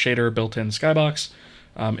load shader built-in Skybox.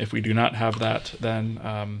 If we do not have that,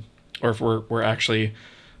 then, or if we're actually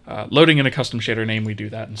loading in a custom shader name, we do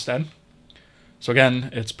that instead. So again,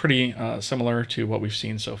 it's pretty similar to what we've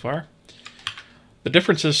seen so far. The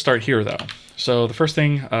differences start here, though. So the first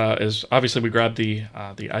thing is obviously we grab the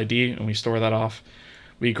ID and we store that off.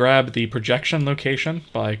 We grab the projection location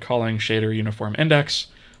by calling shader uniform index,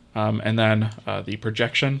 and then the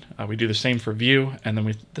projection. We do the same for view, and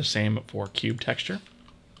then the same for cube texture.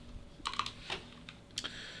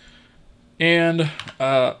 And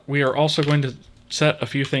we are also going to set a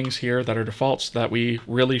few things here that are defaults that we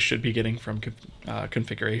really should be getting from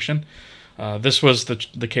configuration. This was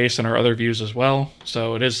the case in our other views as well,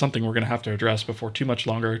 so it is something we're going to have to address before too much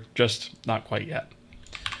longer, just not quite yet.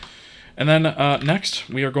 And then next,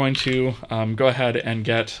 we are going to go ahead and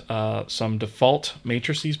get some default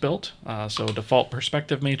matrices built. So default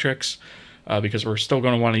perspective matrix, because we're still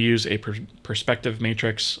going to want to use a perspective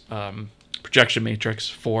matrix, projection matrix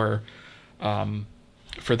for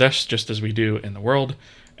this, just as we do in the world.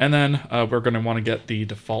 And then we're going to want to get the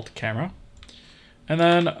default camera. And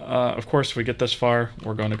then, of course, if we get this far,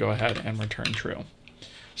 we're going to go ahead and return true.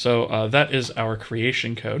 So that is our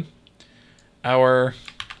creation code. Our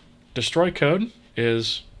destroy code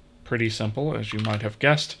is pretty simple, as you might have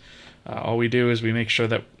guessed. All we do is we make sure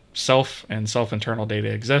that self and self-internal data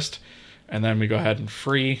exist, and then we go ahead and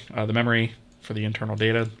free the memory for the internal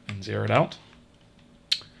data and zero it out.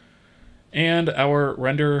 And our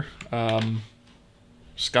render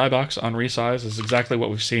Skybox on resize is exactly what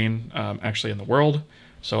we've seen actually in the world.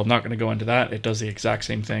 So I'm not going to go into that. It does the exact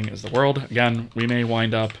same thing as the world. Again, we may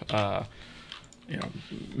wind up,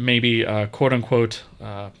 maybe quote unquote,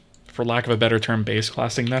 for lack of a better term, base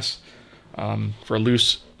classing this for a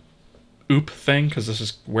loose OOP thing, because this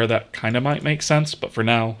is where that kind of might make sense. But for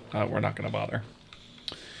now, we're not going to bother.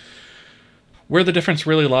 Where the difference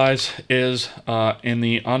really lies is in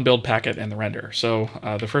the on-build packet and the render. So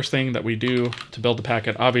the first thing that we do to build the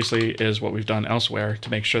packet, obviously, is what we've done elsewhere to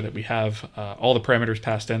make sure that we have all the parameters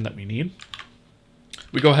passed in that we need.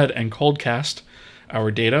 We go ahead and cold cast our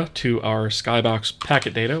data to our Skybox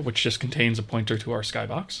packet data, which just contains a pointer to our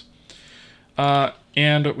Skybox.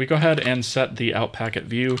 And we go ahead and set the out packet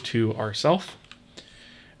view to ourself.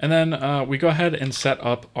 And then we go ahead and set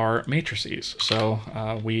up our matrices.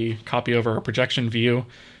 So we copy over our projection view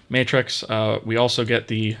matrix. We also get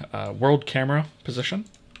the world camera position.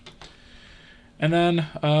 And then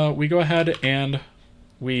we go ahead and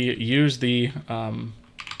we use the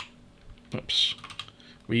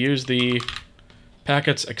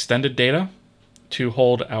packet's extended data to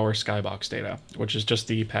hold our Skybox data, which is just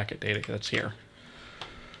the packet data that's here.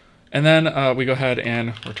 And then we go ahead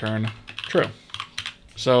and return true.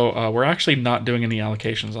 So we're actually not doing any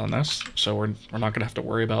allocations on this, so we're not going to have to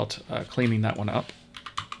worry about cleaning that one up.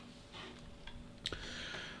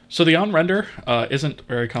 So the on-render isn't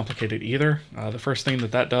very complicated either. The first thing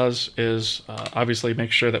that does is obviously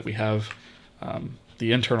make sure that we have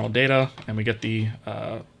the internal data and we get the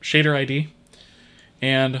shader ID.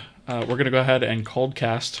 And we're going to go ahead and cold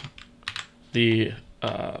cast the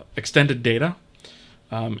extended data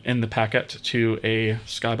in the packet to a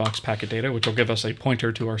Skybox packet data, which will give us a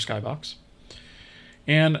pointer to our Skybox.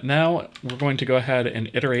 And now we're going to go ahead and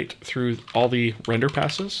iterate through all the render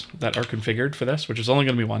passes that are configured for this, which is only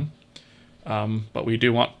going to be one. But we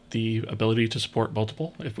do want the ability to support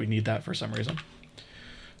multiple if we need that for some reason.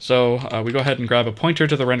 So we go ahead and grab a pointer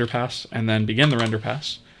to the render pass and then begin the render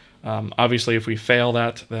pass. Obviously, if we fail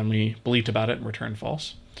that, then we bleat about it and return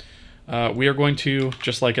false. We are going to,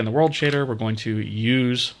 just like in the world shader, we're going to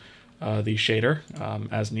use the shader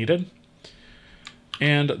as needed.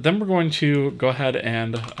 And then we're going to go ahead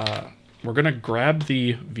and we're going to grab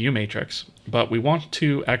the view matrix, but we want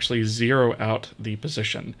to actually zero out the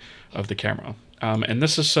position of the camera. And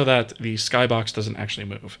this is so that the Skybox doesn't actually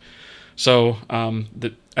move. So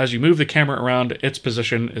as you move the camera around, its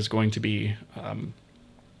position is going to be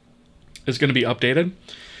updated.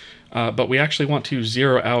 But we actually want to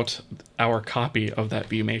zero out our copy of that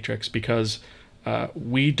view matrix because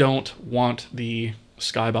we don't want the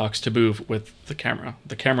skybox to move with the camera.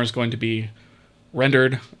 The camera is going to be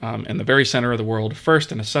rendered in the very center of the world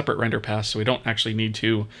first in a separate render pass, so we don't actually need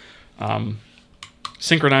to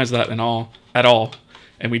synchronize that at all,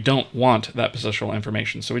 and we don't want that positional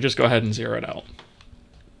information, so we just go ahead and zero it out.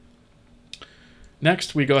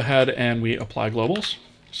 Next, we go ahead and we apply globals.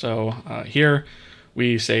 So here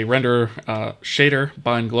we say render shader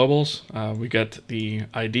bind globals. We get the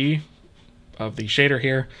ID of the shader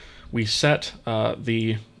here. We set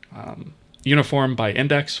the uniform by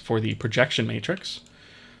index for the projection matrix.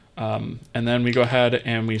 And then we go ahead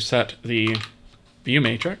and we set the view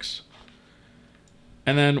matrix.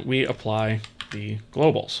 And then we apply the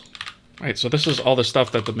globals. Right, so this is all the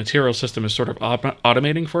stuff that the material system is sort of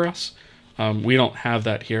automating for us. We don't have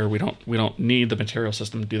that here. We don't need the material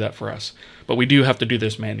system to do that for us, but we do have to do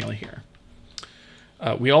this manually here.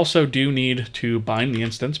 We also do need to bind the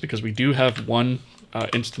instance because we do have one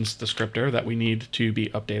instance descriptor that we need to be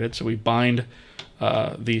updated. So we bind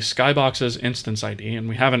the Skybox's instance ID, and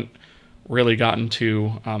we haven't really gotten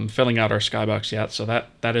to filling out our Skybox yet, so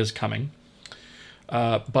that is coming.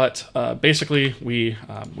 But basically, we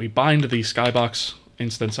bind the Skybox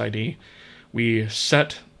instance ID. We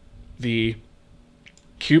set the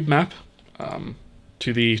cube map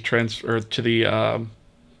to the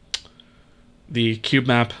cube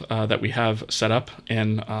map that we have set up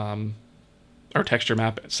in our texture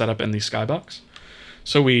map set up in the Skybox.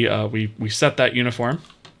 So we set that uniform,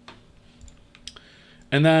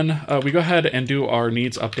 and then we go ahead and do our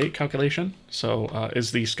needs update calculation. So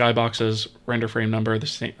is the Skybox's render frame number the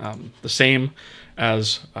same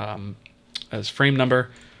as frame number,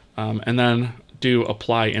 and then do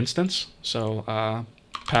apply instance. So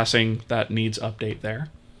passing that needs update there,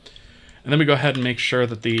 and then we go ahead and make sure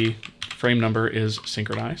that the frame number is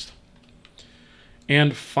synchronized.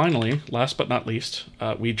 And finally, last but not least,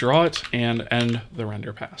 we draw it and end the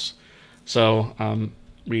render pass. So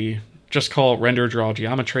we just call render draw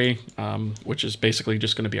geometry, which is basically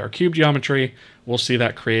just going to be our cube geometry. We'll see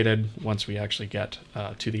that created once we actually get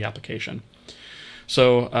to the application.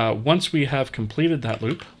 So once we have completed that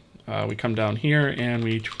loop, we come down here and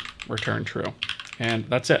we return true. And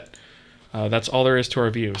that's it. That's all there is to our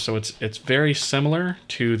view. So it's very similar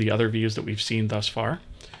to the other views that we've seen thus far.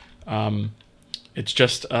 It's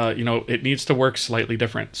just, it needs to work slightly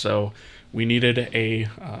different. So we needed a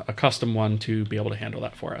custom one to be able to handle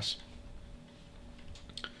that for us.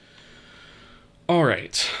 All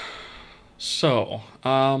right. So,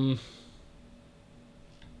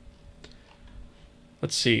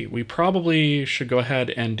 let's see. We probably should go ahead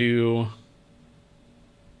and do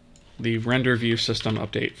the render view system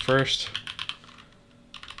update first.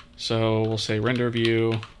 So we'll say render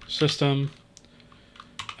view system.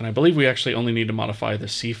 And I believe we actually only need to modify the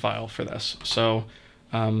C file for this. So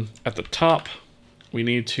at the top, we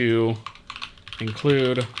need to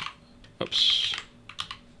include, oops,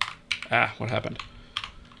 what happened?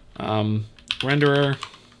 Renderer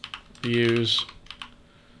views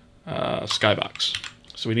Skybox.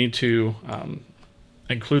 So we need to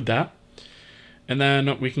include that. And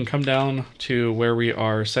then we can come down to where we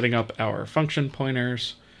are setting up our function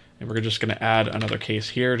pointers. And we're just going to add another case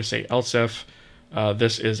here to say else if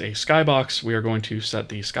this is a Skybox, we are going to set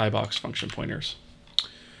the Skybox function pointers.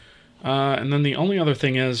 And then the only other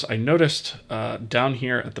thing is I noticed down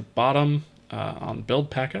here at the bottom on build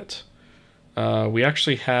packet, we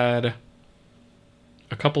actually had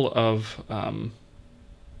a couple of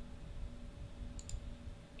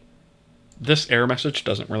this error message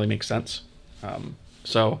doesn't really make sense.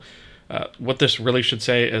 So what this really should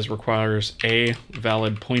say is requires a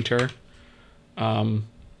valid pointer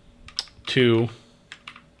to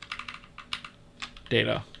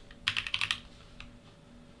data.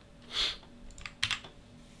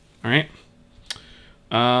 All right.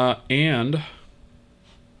 And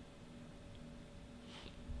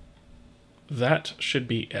that should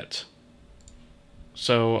be it.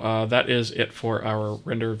 So that is it for our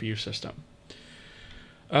render view system.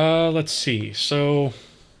 Let's see. So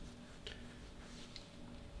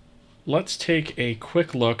let's take a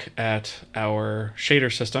quick look at our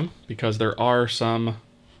shader system because there are some.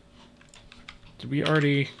 Did we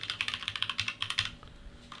already?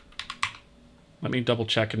 Let me double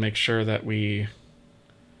check and make sure that I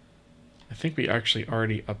think we actually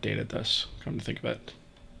already updated this, come to think of it.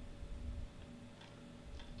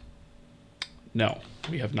 No,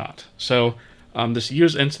 we have not. So this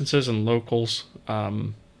use instances and locals,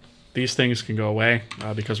 these things can go away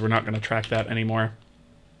because we're not going to track that anymore.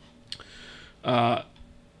 And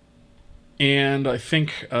I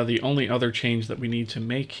think the only other change that we need to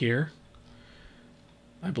make here,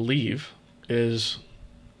 I believe, is,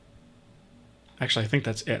 actually I think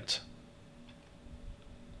that's it.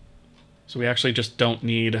 So we actually just don't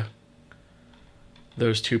need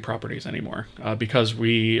those two properties anymore because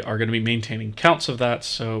we are going to be maintaining counts of that,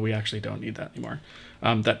 so we actually don't need that anymore.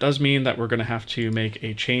 That does mean that we're going to have to make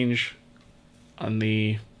a change on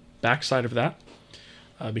the back side of that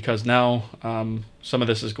because now some of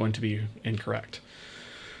this is going to be incorrect.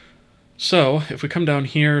 So if we come down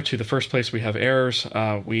here to the first place we have errors,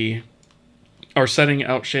 we are setting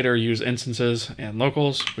out shader use instances and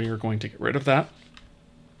locals. We are going to get rid of that.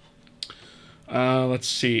 Let's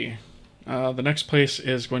see. The next place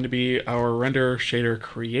is going to be our render shader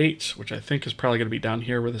create, which I think is probably going to be down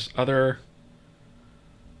here where this other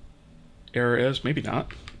error is. Maybe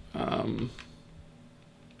not.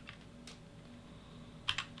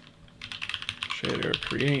 Shader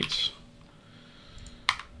create.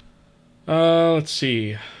 Let's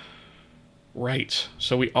see. Right.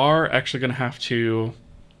 So we are actually going to have to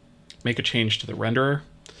make a change to the renderer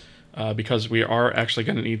because we are actually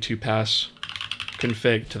going to need to pass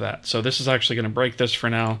config to that. So this is actually going to break this for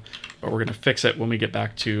now, but we're going to fix it when we get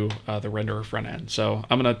back to the renderer front end. So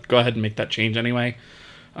I'm going to go ahead and make that change anyway.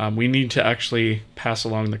 We need to actually pass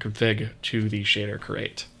along the config to the shader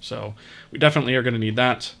create. So we definitely are going to need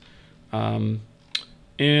that.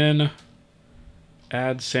 In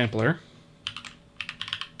add sampler,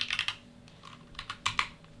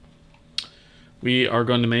 we are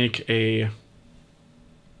going to make a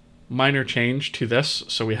minor change to this.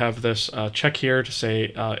 So we have this check here to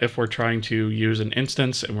say if we're trying to use an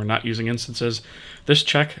instance and we're not using instances, this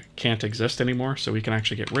check can't exist anymore. So we can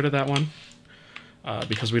actually get rid of that one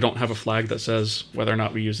because we don't have a flag that says whether or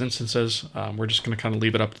not we use instances. We're just going to kind of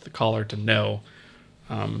leave it up to the caller to know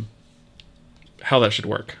how that should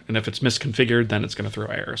work. And if it's misconfigured, then it's going to throw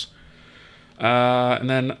errors. And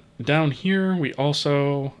then down here, we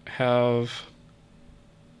also have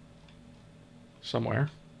somewhere,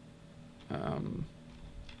 I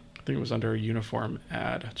think it was under uniform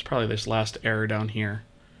add. It's probably this last error down here.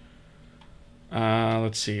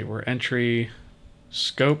 Let's see, we're entry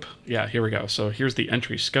scope. Yeah, here we go. So here's the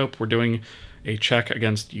entry scope. We're doing a check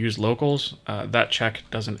against use locals. That check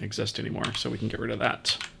doesn't exist anymore, so we can get rid of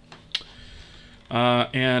that.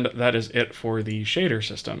 And that is it for the shader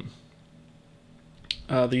system.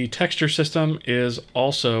 The texture system is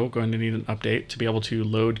also going to need an update to be able to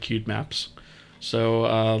load Cubemaps.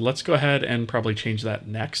 So let's go ahead and probably change that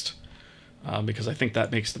next because I think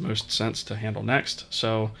that makes the most sense to handle next.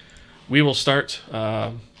 So we will start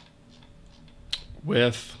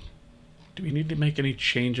with, do we need to make any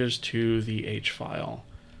changes to the H file?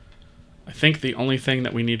 I think the only thing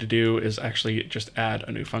that we need to do is actually just add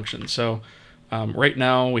a new function. So right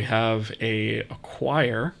now we have a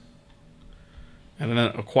acquire and then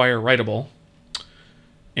an acquire writable,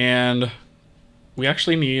 and we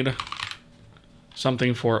actually need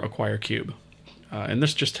something for acquire cube. And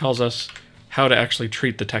this just tells us how to actually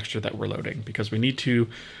treat the texture that we're loading because we need to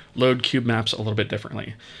load Cubemaps a little bit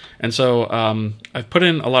differently. And so I've put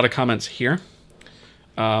in a lot of comments here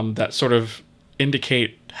that sort of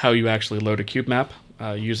indicate how you actually load a Cubemap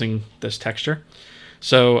using this texture.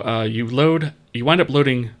 So you wind up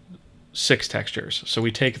loading 6 textures. So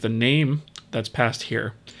we take the name that's passed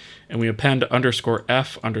here and we append underscore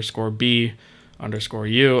F underscore B underscore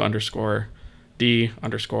U underscore D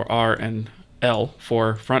underscore R and L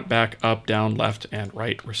for front, back, up, down, left, and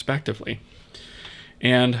right respectively.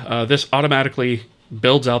 And this automatically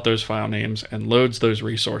builds out those file names and loads those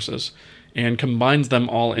resources and combines them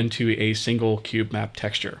all into a single Cubemap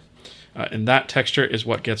texture. And that texture is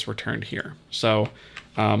what gets returned here. So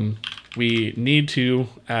we need to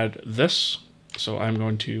add this. So I'm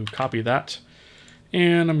going to copy that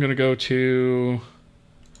and I'm going to go to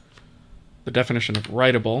the definition of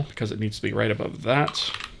writable because it needs to be right above that.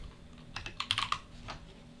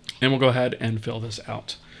 And we'll go ahead and fill this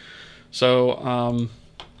out. So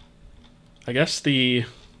I guess there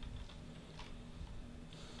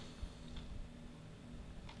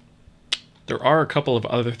are a couple of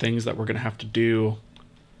other things that we're going to have to do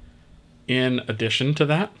in addition to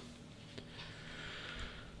that.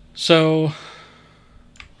 So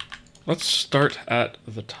let's start at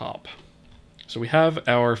the top. So we have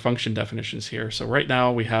our function definitions here. So right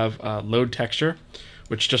now we have load texture,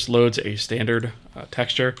 which just loads a standard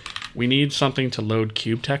texture. We need something to load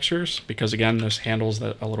cube textures because again, this handles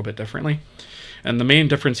that a little bit differently. And the main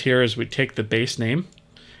difference here is we take the base name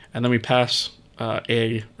and then we pass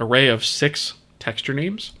a array of 6 texture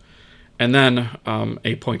names and then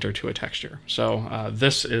a pointer to a texture. So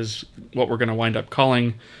this is what we're going to wind up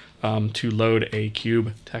calling to load a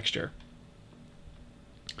cube texture.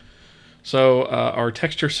 So our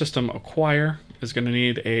texture system acquire is going to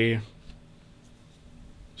need a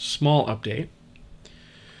small update.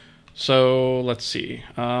 So let's see.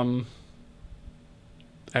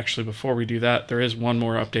 Actually, before we do that, there is one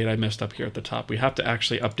more update I missed up here at the top. We have to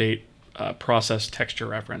actually update process texture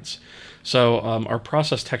reference. So our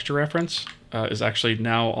process texture reference is actually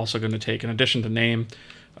now also going to take, in addition to name,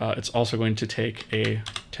 it's also going to take a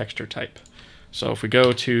texture type. So if we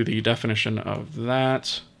go to the definition of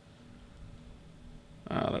that,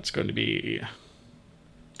 that's going to be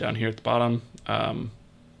down here at the bottom.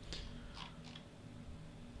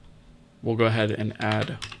 We'll go ahead and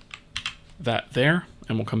add that there,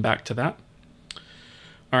 and we'll come back to that.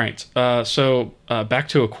 All right, so back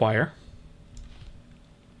to acquire.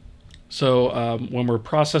 So when we're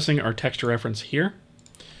processing our texture reference here,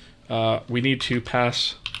 we need to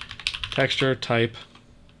pass texture type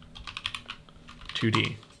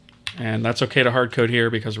 2D. And that's okay to hard code here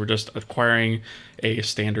because we're just acquiring a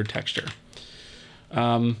standard texture.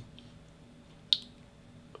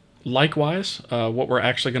 Likewise, what we're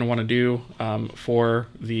actually going to want to do for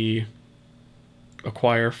the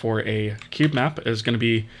acquire for a cube map is going to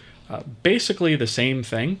be basically the same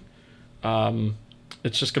thing.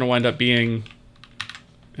 It's just going to wind up being,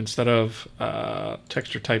 instead of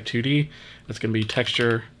texture type 2D, it's going to be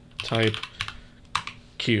texture type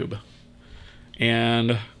cube.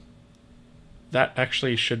 And that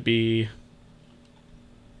actually should be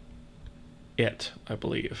it, I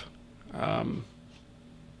believe.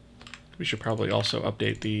 We should probably also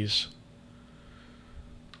update these.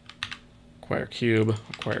 Acquire cube,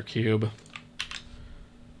 acquire cube.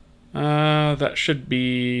 That should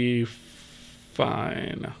be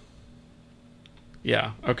fine.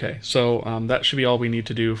 Yeah, okay. So that should be all we need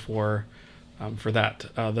to do for that.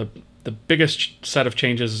 The biggest set of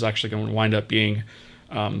changes is actually going to wind up being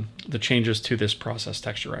the changes to this process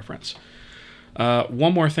texture reference.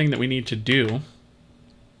 One more thing that we need to do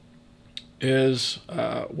is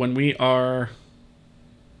when we are,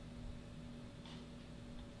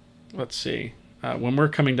 let's see, when we're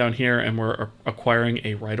coming down here and we're acquiring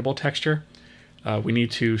a writable texture, we need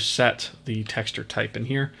to set the texture type in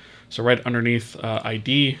here. So right underneath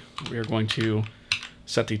ID, we are going to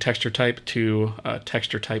set the texture type to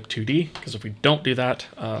texture type 2D, because if we don't do that,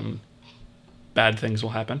 bad things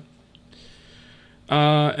will happen.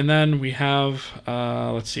 And then we have,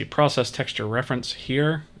 let's see, process texture reference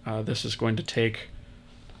here. This is going to take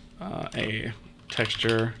a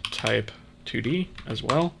texture type 2D as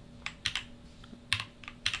well.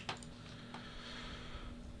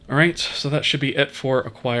 All right, so that should be it for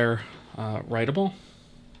acquire writable.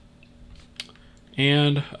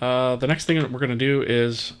 And the next thing that we're going to do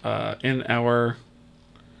is in our,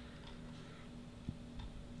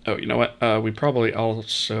 oh, you know what? We probably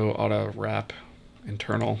also ought to wrap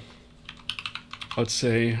internal. Let's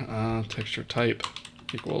say texture type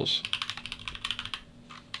equals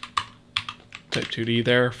type 2D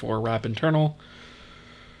there for wrap internal.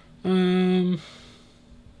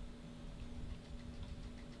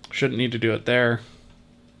 Shouldn't need to do it there.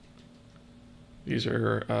 These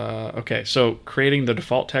are, okay, so creating the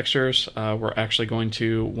default textures, we're actually going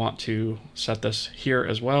to want to set this here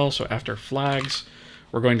as well. So after flags,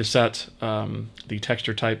 we're going to set the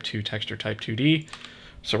texture type to texture type 2D.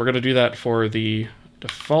 So we're going to do that for the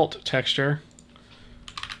default texture,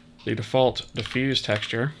 the default diffuse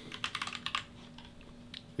texture,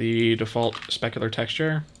 the default specular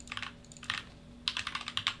texture,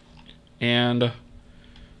 and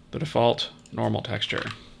the default normal texture.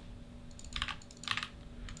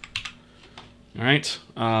 All right,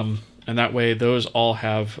 and that way those all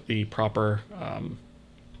have the proper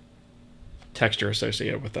texture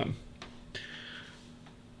associated with them.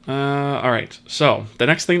 All right, so the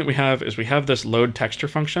next thing that we have is we have this load texture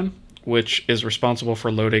function, which is responsible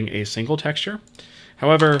for loading a single texture.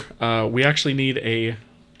 However, we actually need a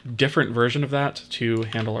different version of that to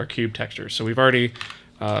handle our cube textures. So we've already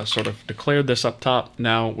sort of declared this up top.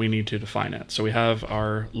 Now we need to define it. So we have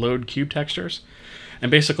our load cube textures. And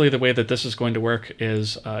basically the way that this is going to work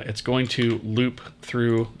is it's going to loop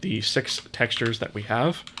through the 6 textures that we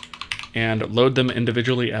have and load them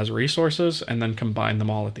individually as resources and then combine them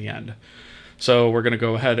all at the end. So we're going to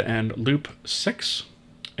go ahead and loop 6,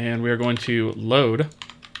 and we are going to load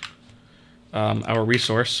our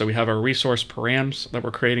resource. So we have our resource params that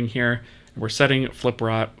we're creating here. And we're setting flip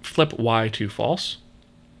y to false.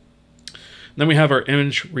 Then we have our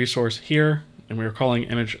image resource here, and we're calling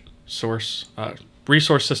image source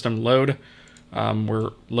resource system load. We're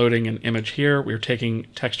loading an image here. We're taking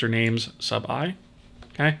texture names sub I.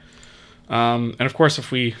 Okay. And of course,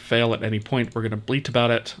 if we fail at any point, we're going to bleat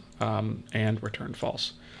about it and return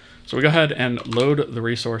false. So we go ahead and load the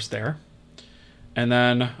resource there. And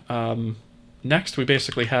then next we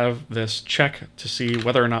basically have this check to see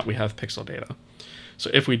whether or not we have pixel data. So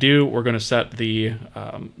if we do, we're going to set the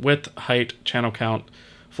width, height, channel count,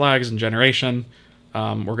 flags, and generation.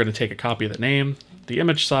 We're going to take a copy of the name, the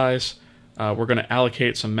image size. We're going to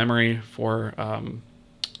allocate some memory for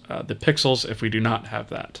the pixels if we do not have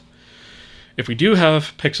that. If we do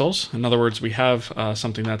have pixels, in other words, we have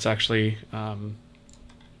something that's actually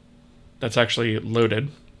loaded,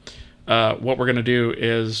 what we're going to do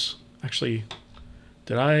is actually,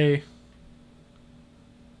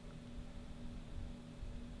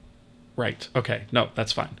 Right. Okay. No,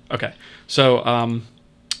 that's fine. Okay. So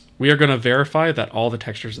we are going to verify that all the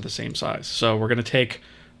textures are the same size. So we're going to take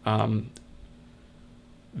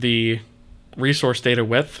the resource data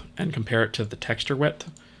width and compare it to the texture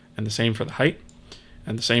width, and the same for the height,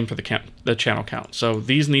 and the same for the channel count. So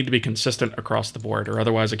these need to be consistent across the board, or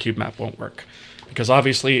otherwise a cube map won't work. Because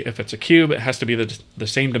obviously, if it's a cube, it has to be the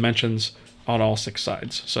same dimensions on all 6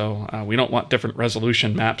 sides. So we don't want different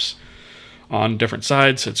resolution maps on different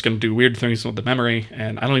sides. It's going to do weird things with the memory,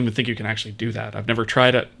 and I don't even think you can actually do that. I've never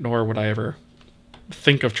tried it, nor would I ever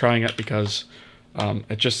think of trying it, because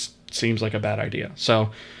it just seems like a bad idea.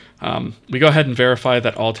 So we go ahead and verify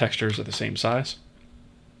that all textures are the same size.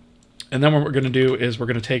 And then what we're going to do is we're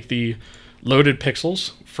going to take the loaded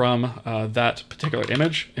pixels from that particular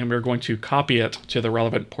image, and we're going to copy it to the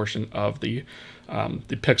relevant portion of the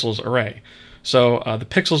pixels array. So the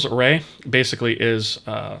pixels array basically is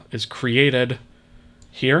created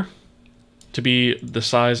here to be the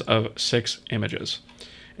size of 6 images.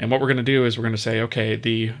 And what we're going to do is we're going to say, okay,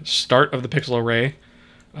 the start of the pixel array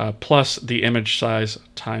plus the image size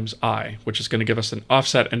times I, which is going to give us an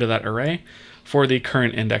offset into that array for the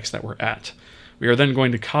current index that we're at. We are then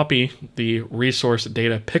going to copy the resource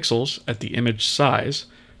data pixels at the image size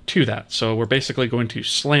to that. So we're basically going to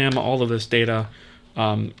slam all of this data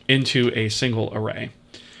into a single array.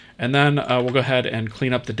 And then we'll go ahead and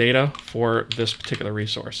clean up the data for this particular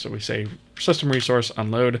resource. So we say system resource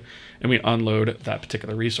unload, and we unload that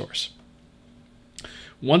particular resource.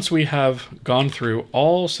 Once we have gone through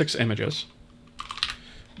all 6 images,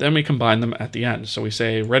 then we combine them at the end. So we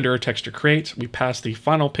say render texture create, we pass the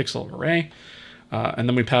final pixel array, and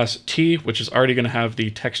then we pass T, which is already going to have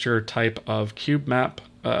the texture type of cube map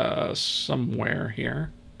somewhere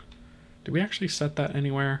here. Did we actually set that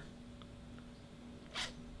anywhere?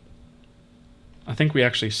 I think we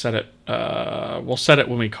actually set it. We'll set it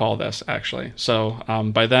when we call this, actually. So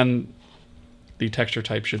by then, the texture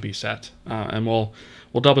type should be set, and we'll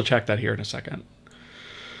double check that here in a second.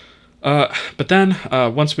 But then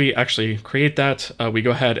once we actually create that, we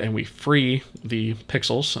go ahead and we free the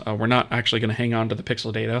pixels. We're not actually going to hang on to the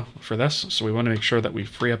pixel data for this, so we want to make sure that we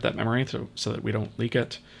free up that memory so that we don't leak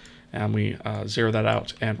it. And we zero that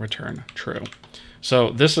out and return true. So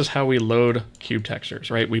this is how we load cube textures,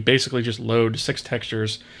 right? We basically just load 6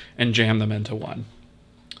 textures and jam them into one.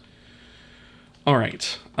 All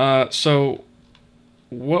right, so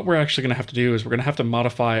what we're actually going to have to do is we're going to have to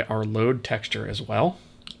modify our load texture as well,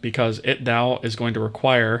 because it now is going to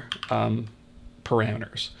require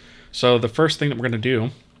parameters. So the first thing that we're going to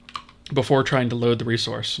do before trying to load the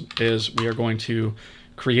resource is we are going to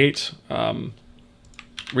create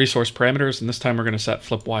resource parameters, and this time we're going to set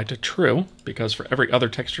flip y to true, because for every other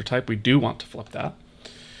texture type we do want to flip that.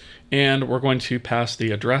 And we're going to pass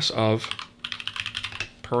the address of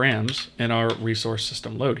params in our resource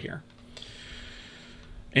system load here.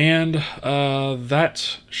 And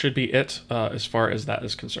that should be it as far as that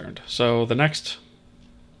is concerned. So the next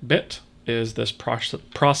bit is this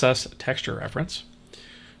process texture reference.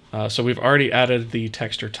 So we've already added the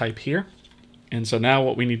texture type here. And so now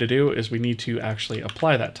what we need to do is we need to actually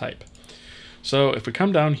apply that type. So if we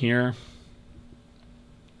come down here,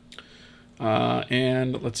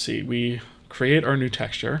 and let's see, we create our new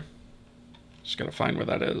texture. Just gotta find where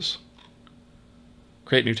that is.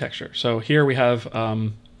 Create new texture. So here we have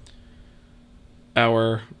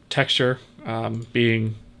our texture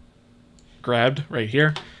being grabbed right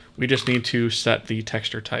here. We just need to set the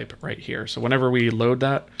texture type right here. So whenever we load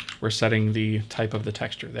that, we're setting the type of the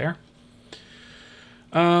texture there.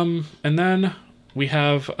 And then we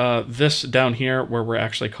have this down here where we're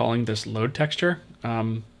actually calling this load texture.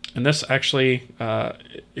 And this actually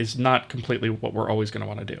is not completely what we're always going to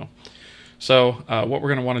want to do. So what we're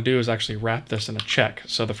going to want to do is actually wrap this in a check.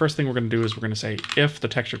 So the first thing we're going to do is we're going to say if the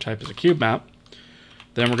texture type is a cube map,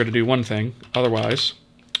 then we're going to do one thing. Otherwise,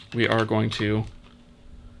 we are going to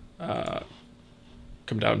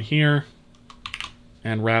come down here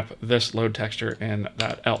and wrap this load texture in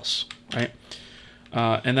that else, right?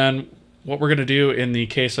 And then what we're going to do in the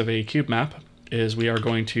case of a cube map is we are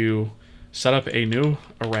going to set up a new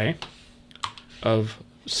array of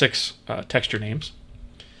 6 texture names.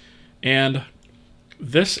 And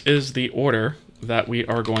this is the order that we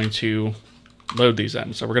are going to load these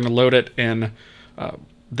in. So we're going to load it in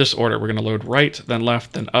this order. We're going to load right, then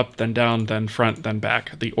left, then up, then down, then front, then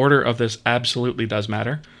back. The order of this absolutely does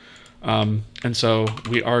matter. And so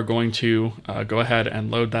we are going to go ahead and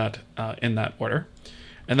load that in that order.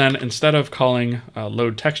 And then instead of calling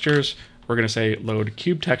load textures, we're going to say load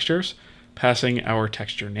cube textures, passing our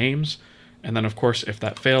texture names. And then, of course, if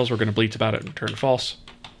that fails, we're going to bleat about it and return false.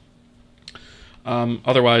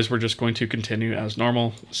 Otherwise, we're just going to continue as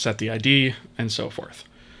normal, set the ID, and so forth.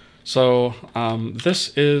 So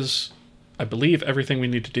this is, I believe, everything we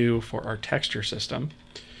need to do for our texture system,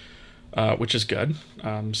 which is good.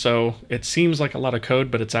 So it seems like a lot of code,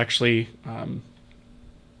 but it's actually,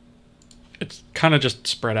 it's kind of just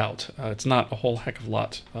spread out. It's not a whole heck of a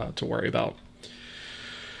lot to worry about.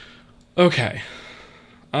 Okay.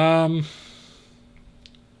 So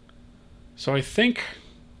I think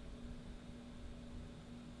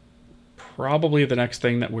probably the next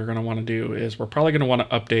thing that we're going to want to do is we're probably going to want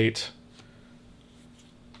to update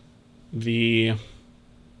the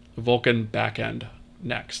Vulkan backend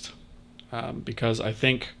next, because I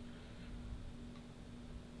think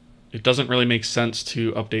it doesn't really make sense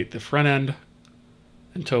to update the front end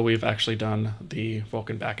until we've actually done the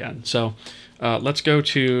Vulkan backend. So let's go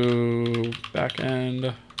to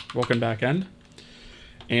backend, Vulkan backend,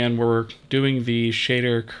 and we're doing the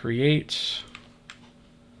shader create.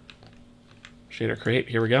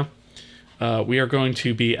 Here we go. We are going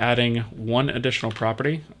to be adding one additional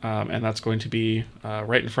property, and that's going to be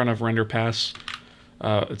right in front of render pass.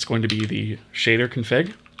 It's going to be the shader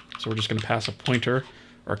config. So we're just going to pass a pointer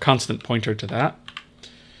or a constant pointer to that.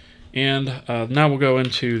 And now we'll go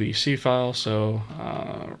into the C file. So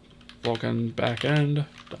Vulkan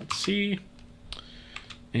backend.c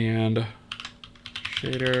and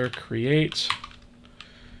shader create.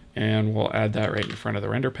 And we'll add that right in front of the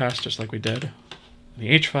render pass, just like we did in the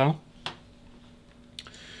H file.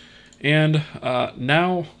 And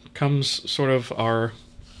now comes sort of our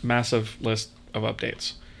massive list of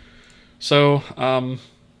updates. So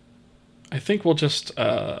I think we'll just,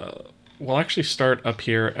 we'll actually start up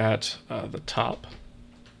here at the top.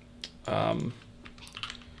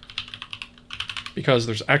 Because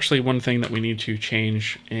there's actually one thing that we need to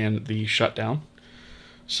change in the shutdown.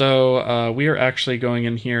 So we are actually going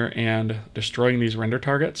in here and destroying these render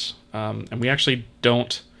targets, and we actually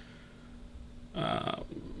don't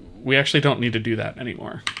need to do that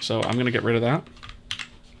anymore. So I'm going to get rid of that.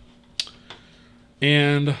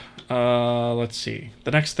 And let's see.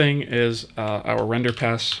 The next thing is our render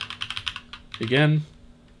pass begin.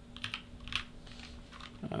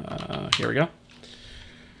 Here we go.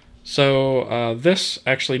 So this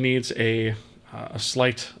actually needs a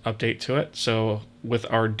slight update to it. So with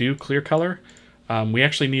our do clear color, we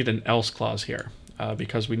actually need an else clause here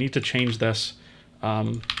because we need to change this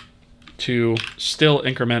to still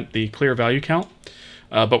increment the clear value count,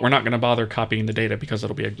 but we're not going to bother copying the data because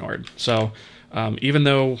it'll be ignored. So even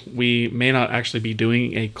though we may not actually be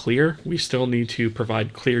doing a clear, we still need to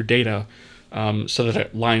provide clear data so that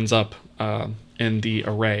it lines up in the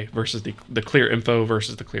array versus the clear info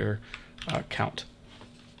versus the clear count.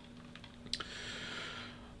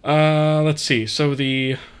 Let's see. So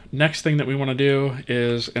the next thing that we want to do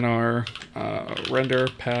is in our render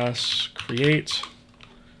pass create,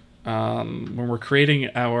 when we're creating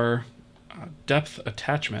our depth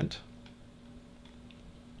attachment,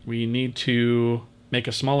 we need to make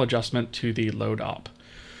a small adjustment to the load op.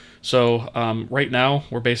 So right now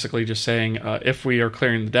we're basically just saying if we are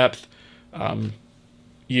clearing the depth,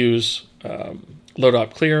 use load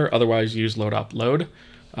op clear, otherwise use load op load.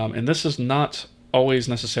 And this is not always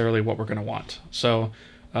necessarily what we're going to want. So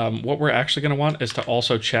what we're actually going to want is to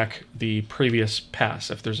also check the previous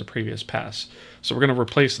pass, if there's a previous pass. So we're going to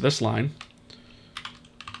replace this line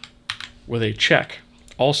with a check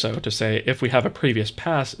also to say if we have a previous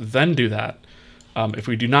pass, then do that. If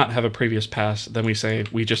we do not have a previous pass, then we say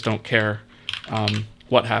we just don't care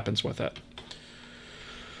what happens with it.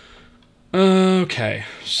 Okay,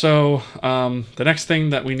 so the next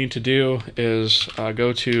thing that we need to do is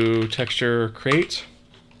go to texture create,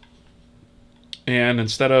 and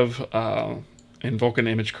instead of in Vulkan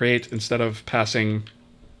image create, instead of passing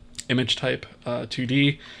image type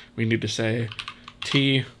 2D, we need to say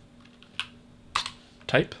t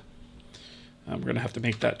type. We're going to have to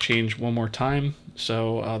make that change one more time.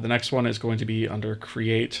 So the next one is going to be under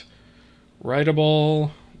create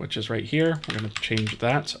writable, which is right here. We're going to change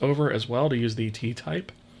that over as well to use the t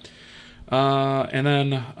type. And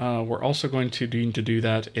then we're also going to need to do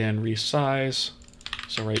that in resize.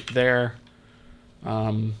 So right there.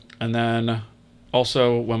 And then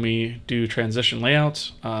also when we do transition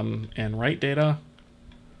layouts and write data,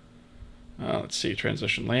 let's see,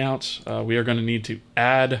 transition layouts, we are going to need to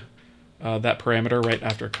add that parameter right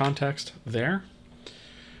after context there.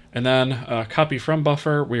 And then copy from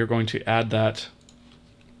buffer, we are going to add that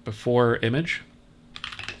before image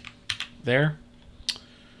there.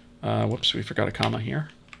 Whoops, we forgot a comma here.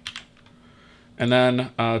 And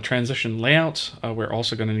then transition layouts, we're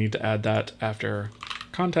also going to need to add that after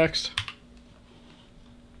context.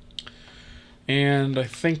 And I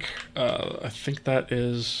think that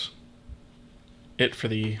is it for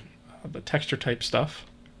the texture type stuff.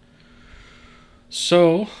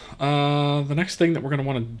 So the next thing that we're going to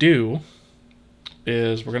want to do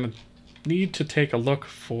is we're going to need to take a look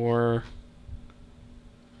for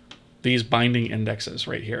these binding indexes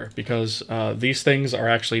right here, because these things are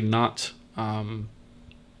actually not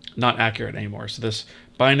accurate anymore. So this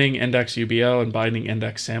binding index UBO and binding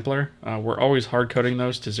index sampler, we're always hard coding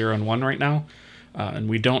those to 0 and 1 right now, and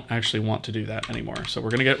we don't actually want to do that anymore. So we're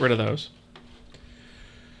going to get rid of those.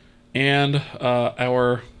 And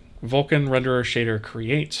our Vulkan renderer shader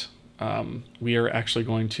create, we are actually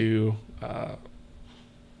going to,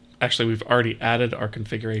 actually we've already added our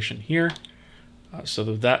configuration here, so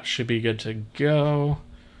that should be good to go.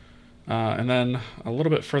 And then a little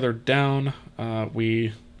bit further down,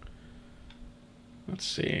 let's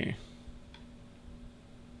see.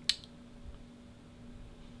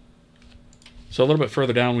 So a little bit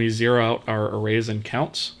further down, we zero out our arrays and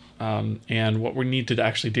counts. And what we need to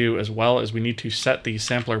actually do as well is we need to set the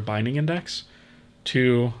sampler binding index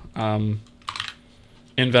to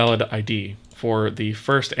invalid ID for the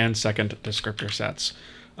first and second descriptor sets,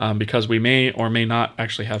 because we may or may not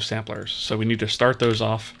actually have samplers. So we need to start those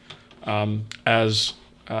off as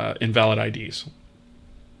invalid IDs.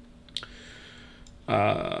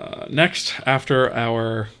 Next, after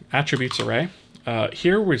our attributes array,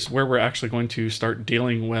 here is where we're actually going to start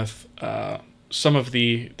dealing with some of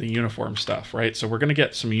the uniform stuff, right? So we're going to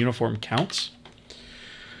get some uniform counts.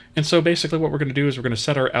 And so basically what we're going to do is we're going to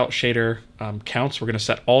set our out shader counts. We're going to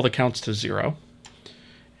set all the counts to 0.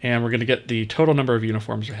 And we're going to get the total number of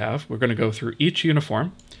uniforms we have. We're going to go through each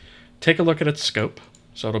uniform, take a look at its scope.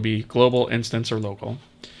 So it'll be global, instance, or local.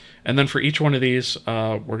 And then for each one of these,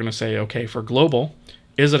 we're going to say, okay, for global,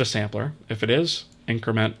 is it a sampler? If it is,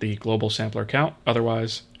 increment the global sampler count.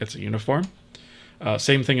 Otherwise, it's a uniform.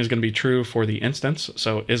 Same thing is going to be true for the instance.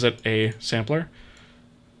 So is it a sampler?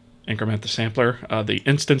 Increment the sampler, the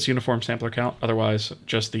instance uniform sampler count. Otherwise,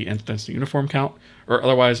 just the instance uniform count. Or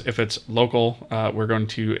otherwise, if it's local, we're going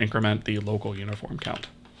to increment the local uniform count.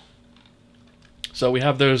 So we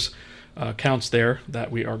have those counts there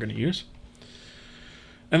that we are going to use.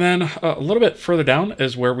 And then a little bit further down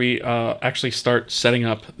is where we actually start setting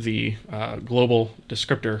up the global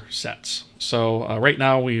descriptor sets. So right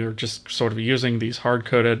now we are just sort of using these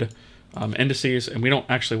hard-coded indices, and we don't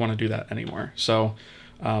actually want to do that anymore. So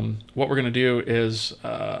what we're going to do is,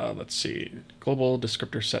 let's see, global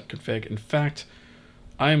descriptor set config. In fact,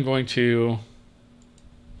 I am going to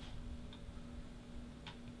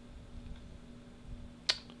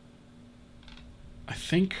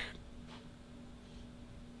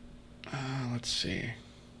let's see.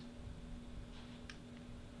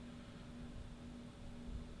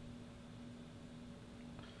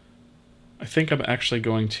 I think I'm actually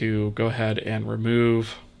going to go ahead and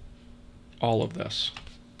remove all of this,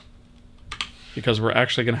 because we're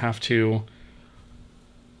actually going to have to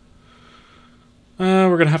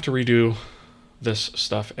redo this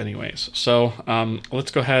stuff anyways. So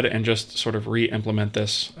let's go ahead and just sort of re-implement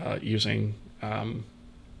this using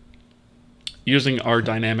our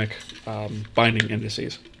dynamic binding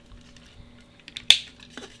indices.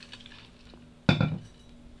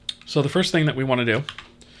 So the first thing that we want to do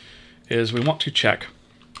is we want to check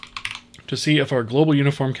to see if our global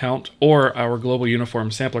uniform count or our global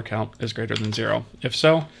uniform sampler count is greater than 0. If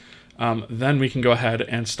so, then we can go ahead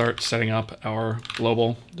and start setting up our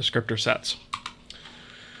global descriptor sets.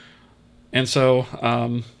 And so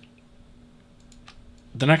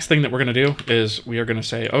the next thing that we're going to do is we are going to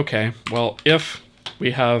say, okay, well, if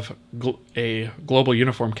we have a global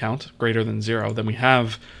uniform count greater than 0, then we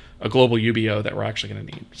have a global UBO that we're actually going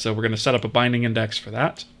to need. So we're going to set up a binding index for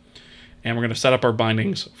that, and we're going to set up our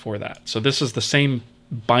bindings for that. So this is the same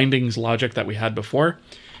bindings logic that we had before.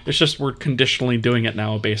 It's just we're conditionally doing it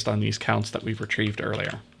now based on these counts that we've retrieved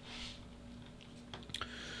earlier.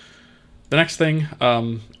 The next thing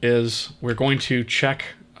is we're going to check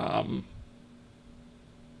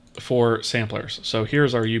for samplers. So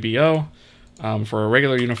here's our UBO for our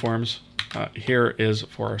regular uniforms. Here is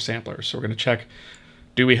for our samplers. So we're going to check,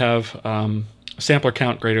 do we have a sampler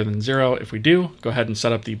count greater than 0? If we do, go ahead and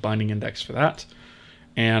set up the binding index for that,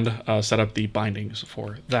 and set up the bindings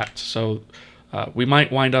for that. So we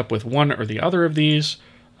might wind up with one or the other of these,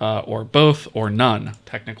 or both, or none,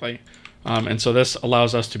 technically. And so this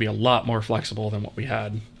allows us to be a lot more flexible than what we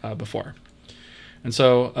had before. And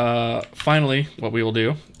so finally, what we will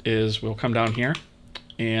do is we'll come down here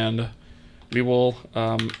and we will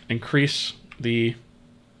increase the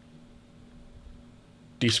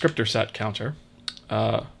descriptor set counter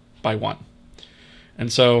by 1.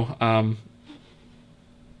 And so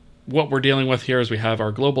what we're dealing with here is we have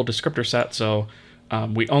our global descriptor set. So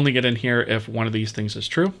we only get in here if one of these things is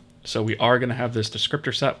true. So we are going to have this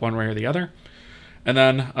descriptor set one way or the other. And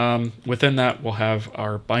then within that, we'll have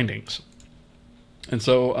our bindings. And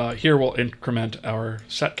so here we'll increment our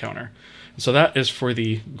set counter. So that is for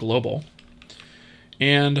the global.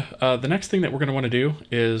 And the next thing that we're going to want to do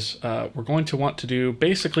is we're going to want to do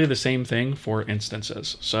basically the same thing for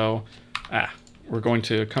instances. So we're going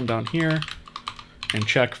to come down here and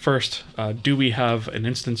check first, do we have an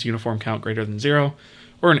instance uniform count greater than 0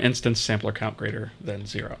 or an instance sampler count greater than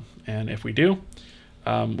 0? And if we do,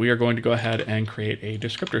 we are going to go ahead and create a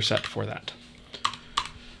descriptor set for that.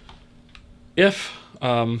 If,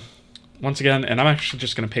 once again, and I'm actually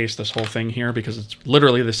just going to paste this whole thing here because it's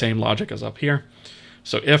literally the same logic as up here.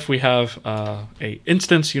 So if we have a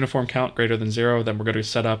instance uniform count greater than 0, then we're going to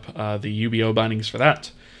set up the UBO bindings for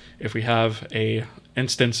that. If we have a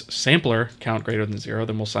instance sampler count greater than 0,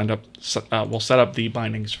 then we'll set up the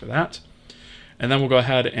bindings for that. And then we'll go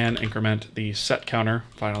ahead and increment the set counter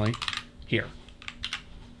finally here.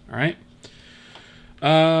 All right.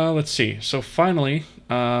 Let's see. So finally,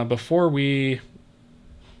 before we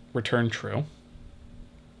return true,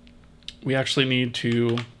 we actually need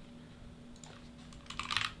to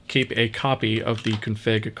keep a copy of the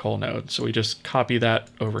config call node. So we just copy that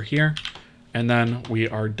over here, and then we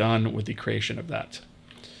are done with the creation of that.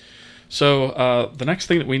 So the next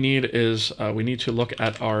thing that we need is we need to look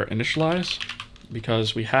at our initialize,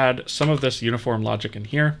 because we had some of this uniform logic in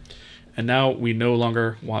here, and now we no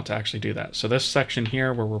longer want to actually do that. So this section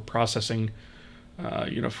here where we're processing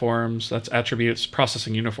uniforms, that's attributes,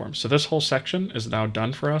 processing uniforms. So this whole section is now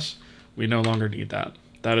done for us. We no longer need that.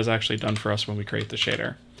 That is actually done for us when we create the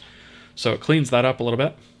shader. So it cleans that up a little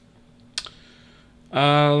bit.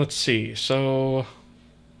 Let's see. So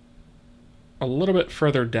a little bit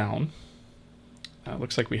further down,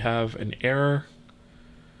 looks like we have an error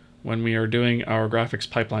when we are doing our graphics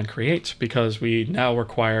pipeline create, because we now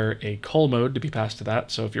require a call mode to be passed to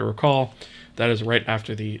that. So if you recall, that is right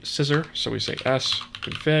after the scissor. So we say s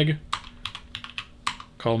config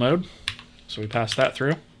call mode. So we pass that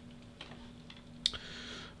through.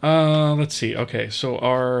 Let's see. Okay, so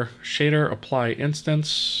our shader apply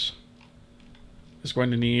instance is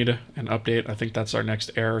going to need an update. I think that's our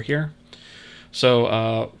next error here.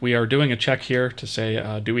 So we are doing a check here to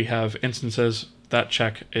say, do we have instances? That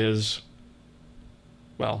check is,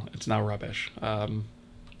 well, it's now rubbish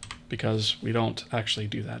because we don't actually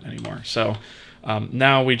do that anymore. So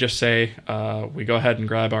now we just say, we go ahead and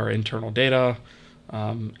grab our internal data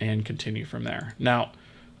and continue from there. Now,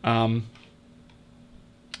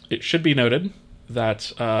 it should be noted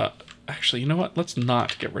that, actually, you know what? Let's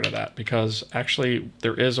not get rid of that, because actually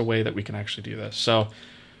there is a way that we can actually do this. So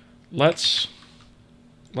let's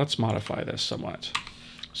modify this somewhat.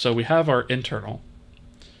 So we have our internal.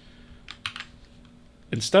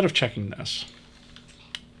 Instead of checking this,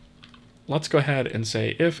 let's go ahead and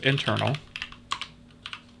say if internal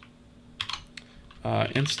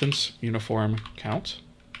instance uniform count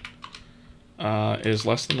is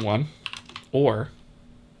less than 1, or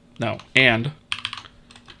no, and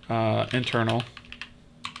internal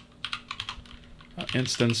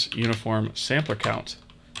instance uniform sampler count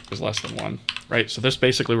is less than 1, right? So this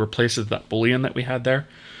basically replaces that Boolean that we had there.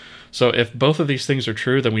 So if both of these things are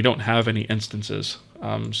true, then we don't have any instances.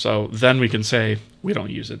 So then we can say we don't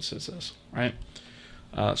use instances, right?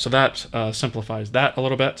 So that simplifies that a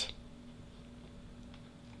little bit.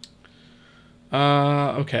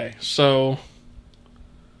 Okay, so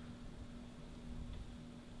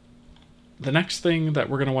the next thing that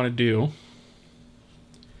we're going to want to do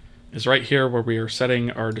is right here where we are setting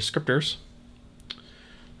our descriptors.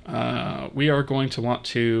 We are going to want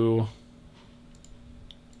to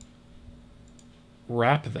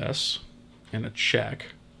wrap this in a check.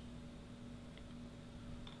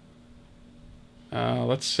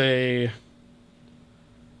 Let's say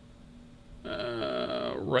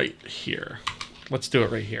right here. Let's do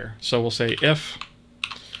it right here. So we'll say if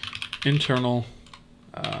internal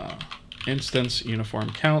instance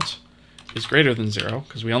uniform count is greater than 0,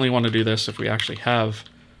 because we only want to do this if we actually have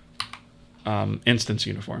instance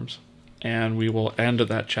uniforms. And we will end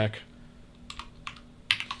that check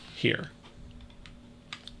here.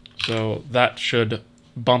 So that should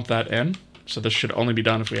bump that in. So this should only be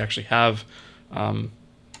done if we actually have an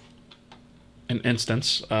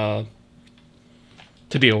instance to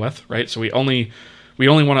deal with, right? So we only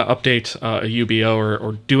want to update a UBO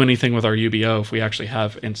or do anything with our UBO if we actually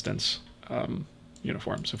have instance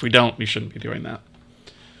uniforms. If we don't, we shouldn't be doing that.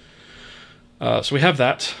 So we have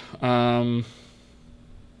that.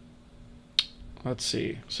 Let's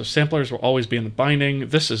see. So samplers will always be in the binding.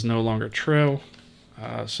 This is no longer true.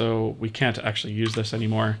 So we can't actually use this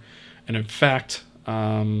anymore. And in fact,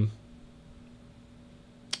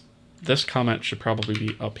 this comment should probably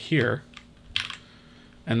be up here.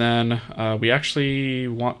 And then we actually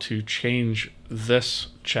want to change this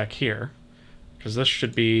check here, because this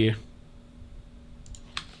should be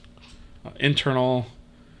internal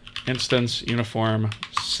instance uniform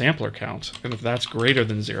sampler count. And if that's greater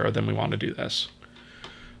than 0, then we want to do this.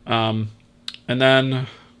 And then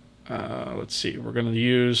let's see, we're going to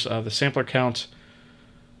use the sampler count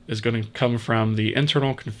is going to come from the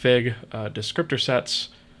internal config descriptor sets,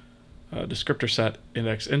 descriptor set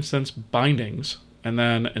index instance bindings. And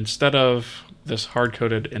then instead of this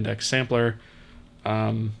hard-coded index sampler,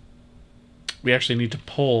 we actually need to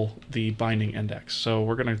pull the binding index. So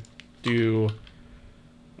we're going to do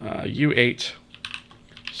U8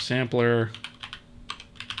 sampler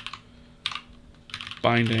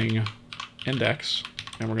binding index,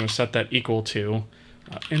 and we're going to set that equal to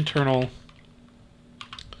internal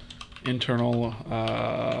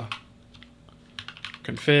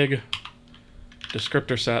config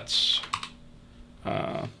descriptor sets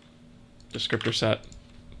descriptor set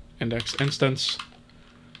index instance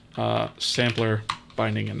sampler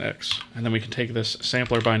binding index, and then we can take this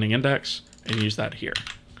sampler binding index and use that here,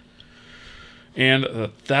 and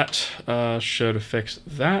that should fix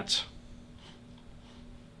that.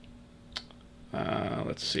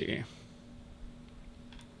 Let's see.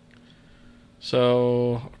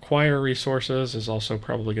 So acquire resources is also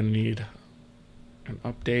probably going to need an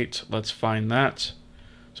update. Let's find that.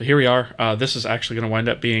 So here we are. This is actually going to wind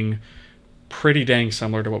up being pretty dang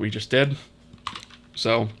similar to what we just did.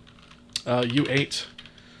 So U8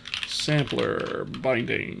 sampler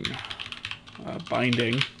binding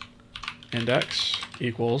index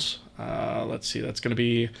equals, let's see, that's going to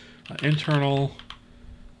be internal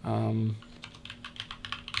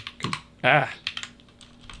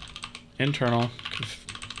internal,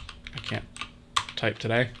 I can't type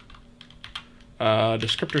today,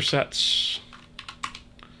 descriptor sets,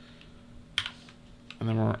 and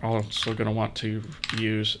then we're also going to want to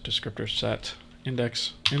use descriptor set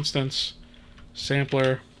index instance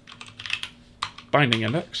sampler binding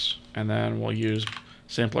index, and then we'll use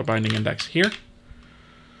sampler binding index here.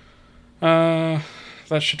 That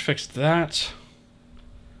should fix that.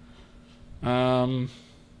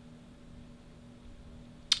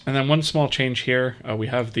 And then one small change here, we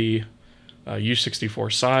have the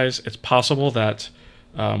U64 size. It's possible that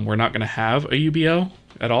we're not going to have a UBO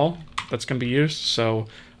at all that's going to be used. So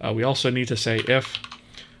we also need to say if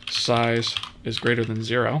size is greater than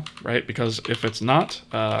 0, right? Because if it's not,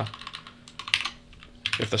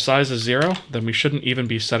 if the size is 0, then we shouldn't even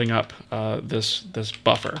be setting up this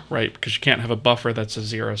buffer, right? Because you can't have a buffer that's a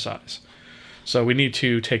 0 size. So we need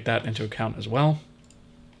to take that into account as well.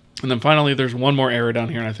 And then finally, there's one more error down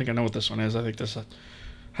here, and I think I know what this one is. I think this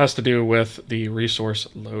has to do with the resource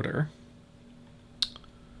loader.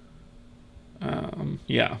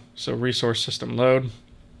 Yeah, so resource system load.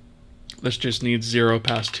 This just needs 0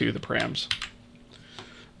 passed to the params.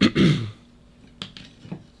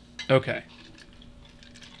 Okay.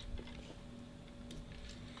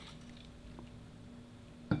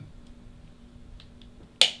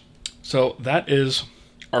 So that is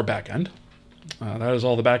our backend. That is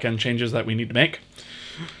all the backend changes that we need to make.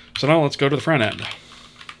 So now let's go to the front end.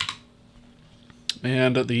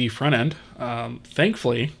 And the front end,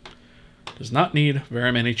 thankfully, does not need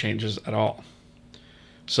very many changes at all.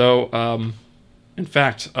 So, in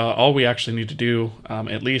fact, all we actually need to do,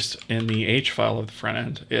 at least in the H file of the front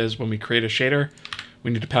end, is when we create a shader,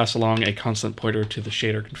 we need to pass along a constant pointer to the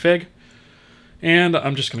shader config. And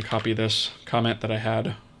I'm just going to copy this comment that I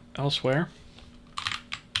had elsewhere.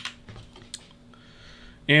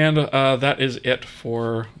 And that is it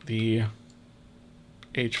for the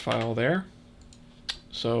H file there.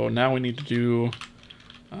 So now we need to do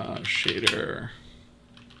shader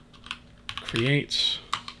create,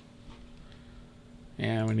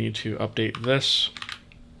 and we need to update this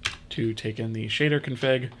to take in the shader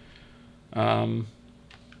config.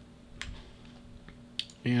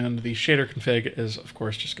 And the shader config is, of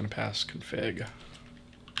course, just going to pass config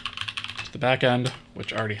to the backend,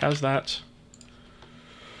 which already has that.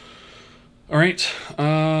 All right,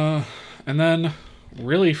 and then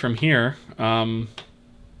really from here,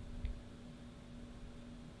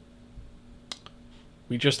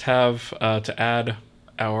 we just have to add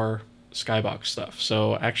our Skybox stuff.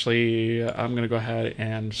 So actually, I'm going to go ahead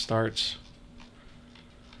and start.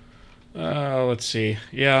 Let's see.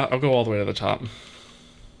 Yeah, I'll go all the way to the top.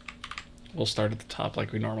 We'll start at the top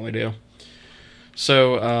like we normally do.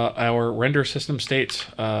 So our render system state,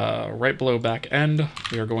 right below back end,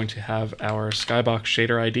 we are going to have our Skybox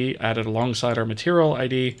shader ID added alongside our material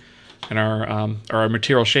ID and our or our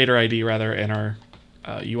material shader ID rather, and our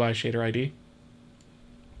UI shader ID,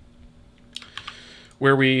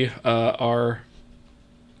 where we are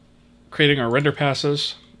creating our render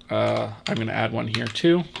passes. I'm going to add one here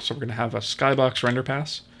too. So we're going to have a Skybox render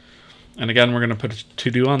pass. And again, we're going to put a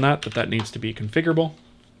to-do on that, but that needs to be configurable.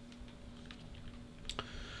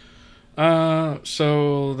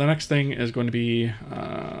 So the next thing is going to be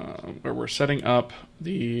where we're setting up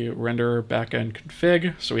the render backend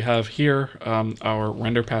config. So we have here our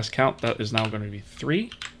render pass count. That is now going to be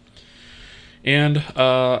 3. And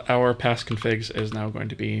our pass configs is now going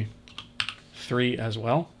to be 3 as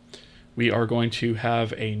well. We are going to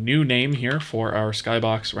have a new name here for our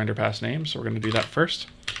Skybox render pass name. So we're going to do that first.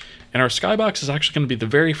 And our Skybox is actually going to be the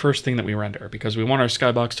very first thing that we render, because we want our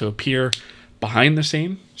Skybox to appear behind the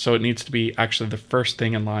scene. So it needs to be actually the first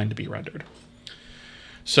thing in line to be rendered.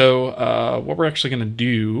 So what we're actually going to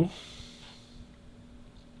do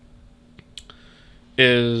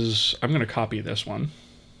is I'm going to copy this one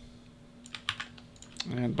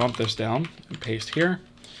and bump this down and paste here.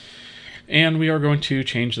 And we are going to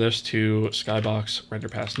change this to Skybox render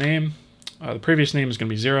pass name. The previous name is going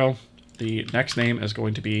to be 0. The next name is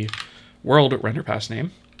going to be world render pass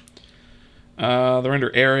name. The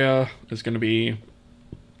render area is going to be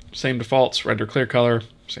same defaults, render clear color,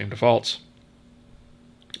 same defaults.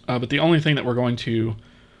 But the only thing that we're going to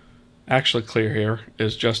actually clear here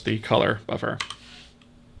is just the color buffer.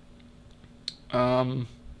 And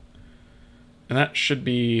that should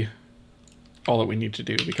be all that we need to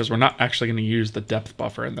do, because we're not actually going to use the depth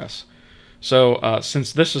buffer in this. So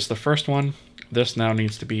since this is the first one, this now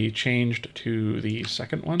needs to be changed to the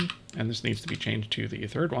second one, and this needs to be changed to the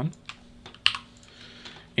third one.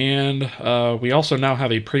 And we also now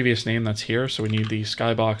have a previous name that's here, so we need the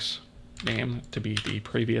Skybox name to be the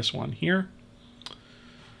previous one here.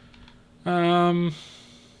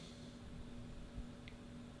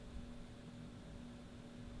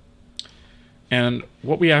 And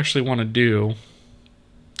what we actually want to do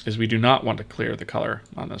is we do not want to clear the color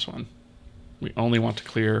on this one. We only want to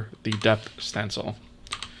clear the depth stencil.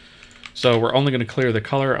 So we're only going to clear the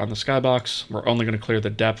color on the Skybox, we're only going to clear the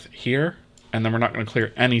depth here, and then we're not going to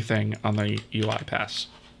clear anything on the UI pass.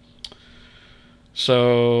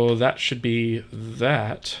 So that should be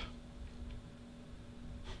that.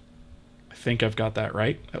 I think I've got that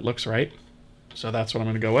right. It looks right. So that's what I'm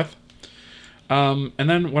going to go with. And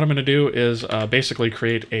then what I'm going to do is basically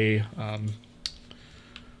create a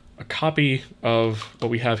copy of what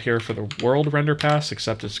we have here for the world render pass,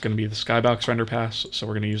 except it's going to be the Skybox render pass. So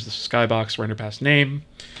we're going to use the Skybox render pass name.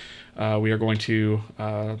 We are going to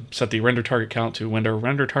set the render target count to window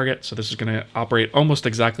render target. So this is going to operate almost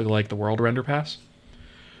exactly like the world render pass.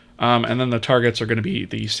 And then the targets are going to be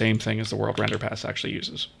the same thing as the world render pass actually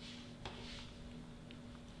uses.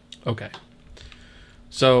 Okay.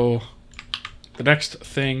 So the next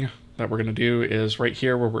thing that we're going to do is right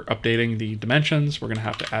here where we're updating the dimensions, we're going to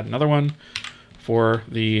have to add another one for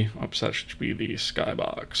the, oops, that should be the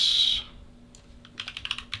Skybox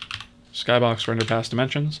render pass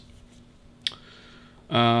dimensions.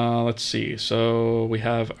 Let's see, so we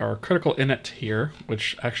have our critical init here,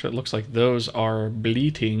 which actually looks like those are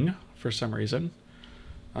bleating for some reason.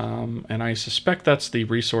 And I suspect that's the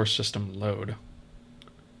resource system load.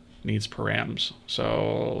 Needs params.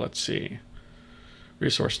 So let's see.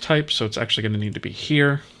 Resource type, so it's actually going to need to be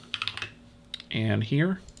here and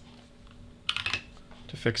here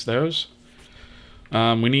to fix those.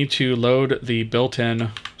 We need to load the built-in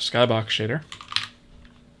Skybox shader.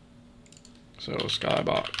 So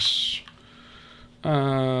Skybox,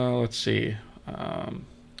 let's see,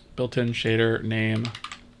 built-in shader name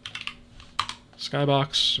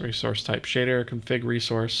Skybox, resource type shader, config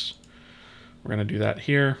resource. We're going to do that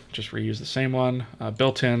here, just reuse the same one.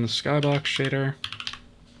 Built-in Skybox shader.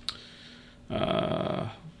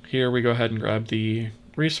 Here we go ahead and grab the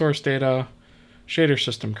resource data, shader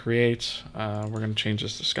system create. We're going to change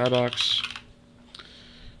this to Skybox.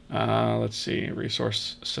 Let's see,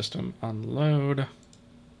 resource system unload.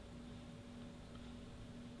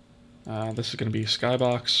 This is going to be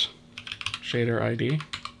Skybox shader ID.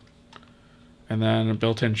 And then a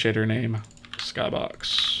built-in shader name,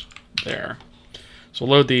 Skybox. There. So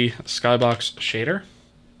we'll load the Skybox shader.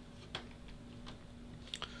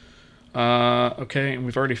 Okay, and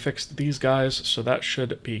we've already fixed these guys, so that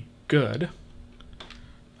should be good.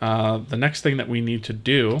 The next thing that we need to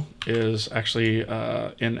do is actually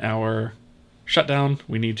in our shutdown,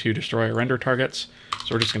 we need to destroy our render targets.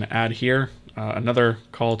 So we're just going to add here another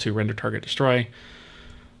call to render target destroy,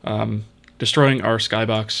 destroying our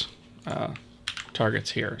Skybox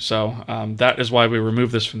targets here. So that is why we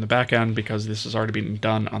remove this from the back end, because this has already been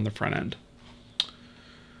done on the front end.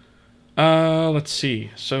 Let's see.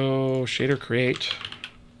 So shader create.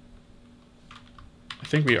 I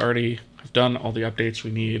think we already have done all the updates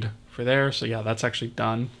we need for there. So yeah, that's actually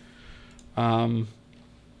done.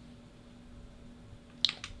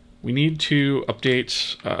 We need to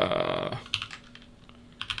update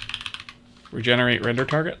regenerate render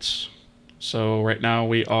targets. So right now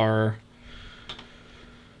we are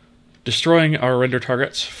destroying our render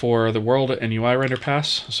targets for the world and UI render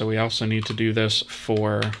pass. So we also need to do this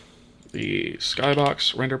for the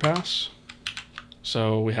Skybox render pass.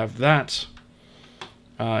 So we have that.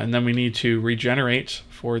 And then we need to regenerate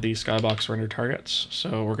for the Skybox render targets.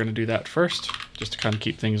 So we're going to do that first, just to kind of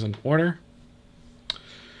keep things in order.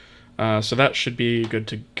 So that should be good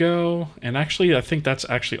to go. And actually, I think that's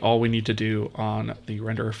actually all we need to do on the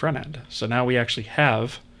renderer front end. So now we actually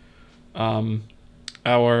have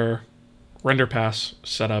our render pass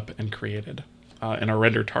set up and created, and our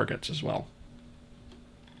render targets as well.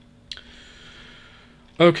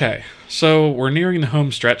 Okay, so we're nearing the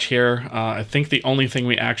home stretch here. I think the only thing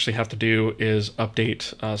we actually have to do is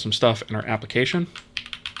update some stuff in our application.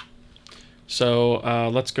 So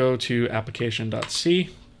let's go to application.c,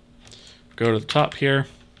 go to the top here,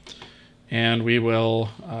 and we will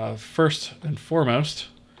first and foremost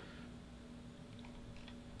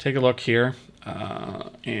take a look here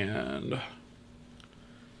and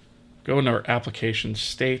go into our application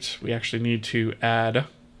state. We actually need to add,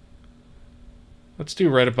 let's do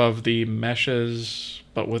right above the meshes,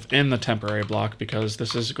 but within the temporary block, because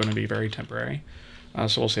this is going to be very temporary.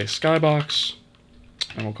 So we'll say Skybox,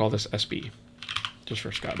 and we'll call this SB, just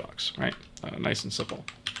for Skybox, right? Nice and simple.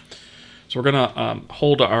 So we're going to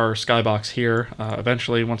hold our Skybox here.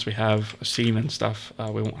 Eventually, once we have a scene and stuff,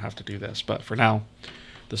 we won't have to do this. But for now,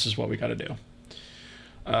 this is what we got to do.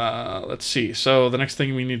 Let's see. So the next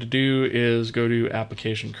thing we need to do is go to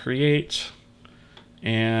application create,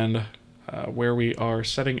 and where we are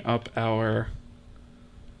setting up our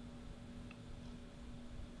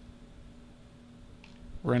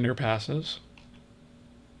render passes,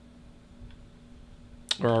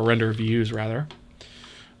 or our render views rather,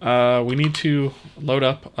 we need to load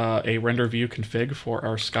up a render view config for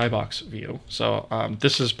our Skybox view. So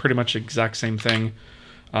this is pretty much the exact same thing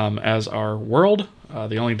as our world.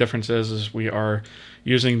 The only difference is we are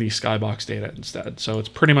using the Skybox data instead. So it's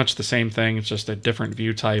pretty much the same thing. It's just a different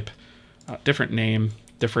view type, different name,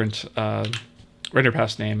 different render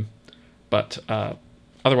pass name, but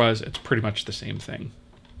otherwise it's pretty much the same thing.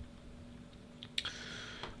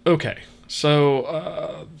 Okay,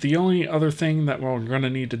 so the only other thing that we're going to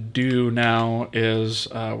need to do now is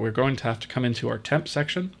we're going to have to come into our temp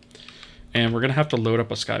section, and we're going to have to load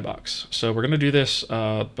up a Skybox. So we're going to do this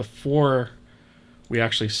before we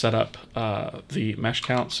actually set up the mesh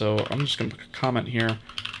count. So I'm just going to comment here,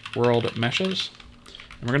 world meshes,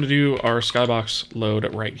 and we're going to do our Skybox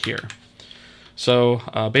load right here. So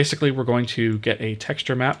basically we're going to get a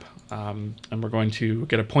texture map, and we're going to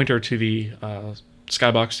get a pointer to the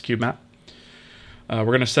Skybox cube map. We're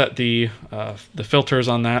going to set the filters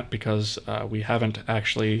on that because we're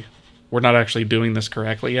not actually doing this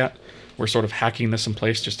correctly yet. We're sort of hacking this in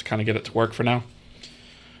place just to kind of get it to work for now.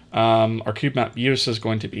 Our cube map use is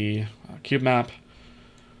going to be cube map,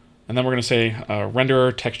 and then we're going to say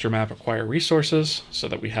renderer texture map acquire resources, so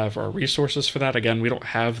that we have our resources for that. Again, we don't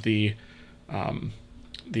have the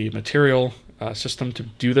material system to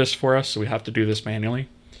do this for us, so we have to do this manually.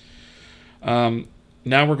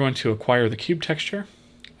 Now we're going to acquire the cube texture.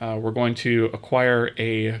 We're going to acquire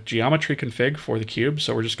a geometry config for the cube.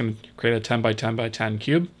 So we're just going to create a 10 by 10 by 10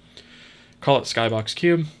 cube. Call it Skybox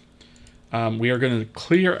cube. We are going to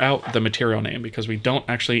clear out the material name because we don't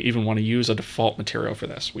actually even want to use a default material for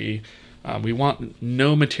this. We want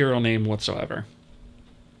no material name whatsoever.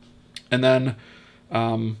 And then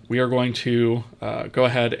we are going to go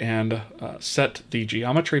ahead and set the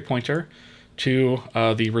geometry pointer to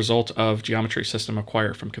the result of geometry system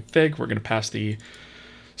acquire from config. We're going to pass the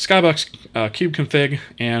Skybox cube config,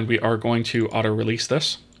 and we are going to auto release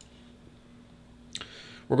this.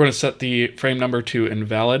 We're going to set the frame number to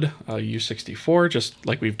invalid U64, just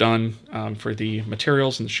like we've done for the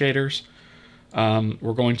materials and the shaders.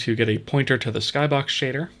 We're going to get a pointer to the Skybox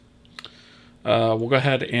shader. We'll go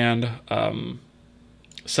ahead and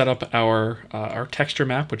set up our texture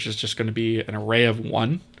map, which is just going to be an array of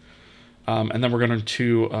 1. And then we're going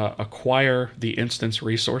to acquire the instance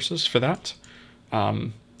resources for that.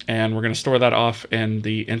 And we're going to store that off in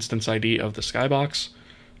the instance ID of the Skybox.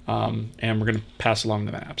 And we're going to pass along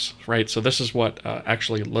the maps, right? So this is what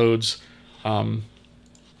actually loads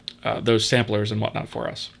those samplers and whatnot for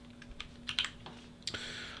us.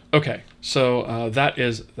 Okay, so that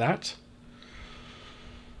is that.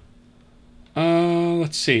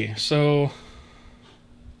 Let's see. So a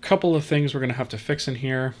couple of things we're going to have to fix in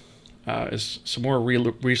here is some more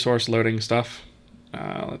resource loading stuff.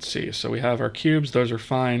 Let's see. So we have our cubes. Those are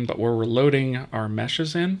fine, but where we're loading our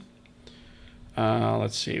meshes in,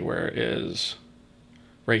 let's see, where is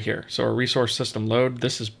right here. So our resource system load,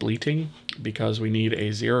 this is bleating because we need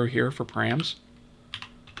a 0 here for params.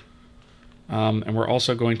 And we're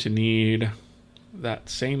also going to need that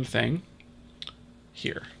same thing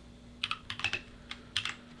here.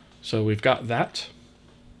 So we've got that.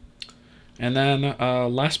 And then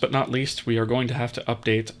last but not least, we are going to have to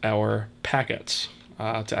update our packets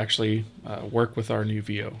to actually work with our new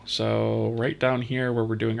view. So right down here where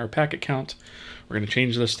we're doing our packet count, we're going to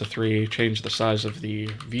change this to 3, change the size of the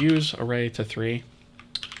views array to 3.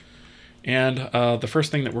 And the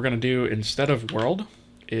first thing that we're going to do instead of world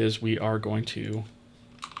is we are going to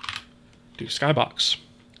do Skybox.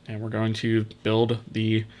 And we're going to build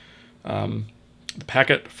the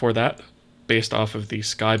packet for that based off of the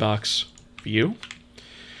Skybox view.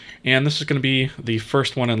 And this is going to be the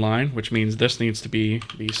first one in line, which means this needs to be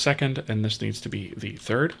the second and this needs to be the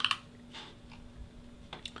third.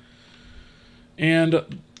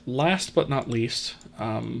 And last but not least,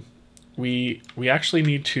 we actually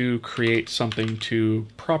need to create something to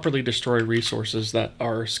properly destroy resources that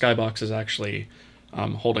our Skybox is actually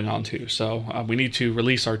holding on to. So we need to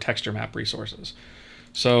release our texture map resources.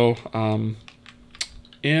 So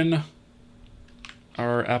in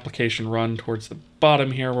our application run towards the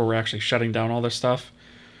bottom here where we're actually shutting down all this stuff,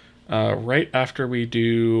 right after we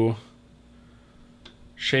do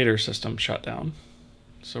shader system shutdown.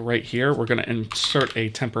 So right here, we're going to insert a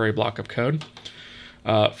temporary block of code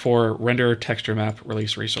for render texture map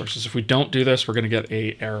release resources. If we don't do this, we're going to get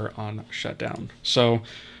an error on shutdown. So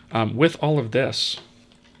with all of this,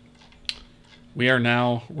 we are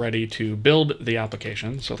now ready to build the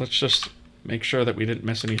application. So let's just make sure that we didn't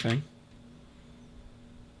miss anything.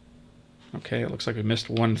 Okay, it looks like we missed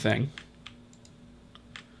one thing.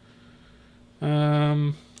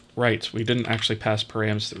 Right, we didn't actually pass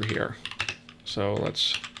params through here. So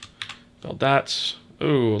let's build that. Oh,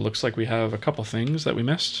 looks like we have a couple things that we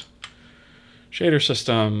missed. Shader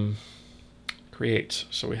system, create.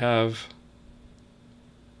 So we have,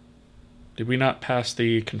 did we not pass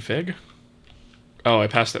the config? Oh, I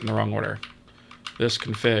passed it in the wrong order. This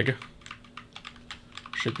config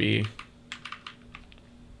should be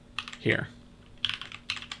here,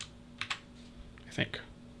 I think.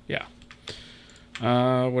 Yeah.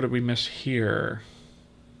 What did we miss here?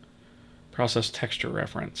 Process texture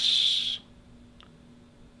reference.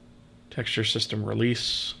 Texture system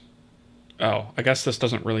release. Oh, I guess this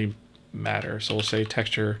doesn't really matter. So we'll say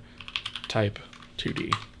texture type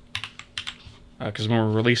 2D. Because when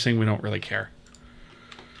we're releasing, we don't really care.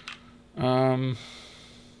 Let's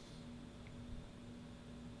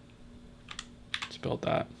build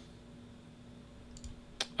that.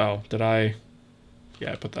 Oh, did I?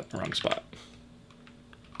 Yeah, I put that in the wrong spot.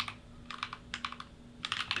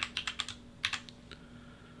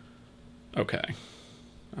 Okay.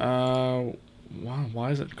 Wow,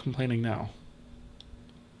 why is it complaining now?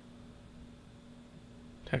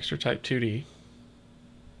 Texture type 2D.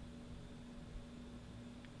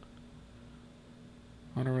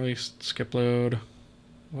 Auto release, skip load.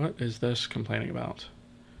 What is this complaining about?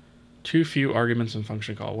 Too few arguments in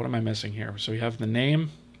function call. What am I missing here? So we have the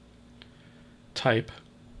name, type,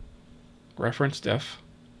 reference diff,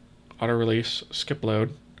 auto release, skip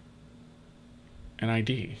load, and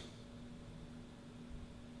ID.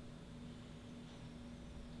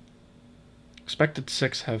 Expected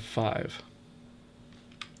 6 have 5.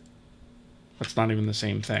 That's not even the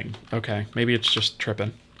same thing. Okay, maybe it's just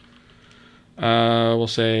tripping. We'll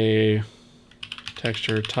say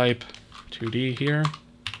texture type 2D here.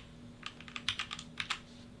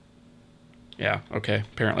 Yeah, okay.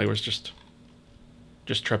 Apparently it was just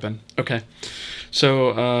Just tripping. Okay.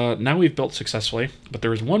 So now we've built successfully, but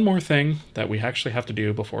there is one more thing that we actually have to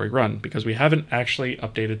do before we run, because we haven't actually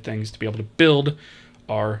updated things to be able to build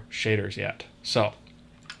our shaders yet. So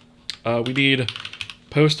we need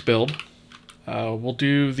post build. We'll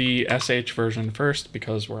do the SH version first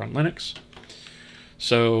because we're on Linux.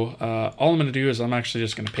 So all I'm going to do is I'm actually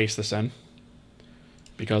just going to paste this in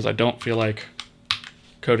because I don't feel like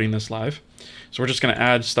coding this live. So we're just going to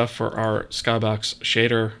add stuff for our Skybox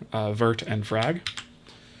shader, vert, and frag.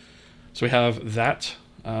 So we have that.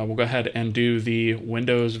 We'll go ahead and do the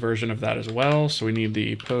Windows version of that as well. So we need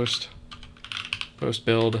the post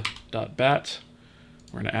build.bat.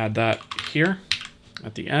 We're going to add that here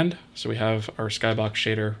at the end. So we have our Skybox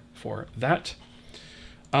shader for that.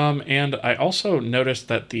 And I also noticed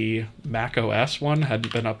that the Mac OS one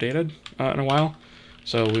hadn't been updated in a while.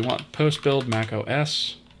 So we want post build Mac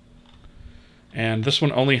OS. And this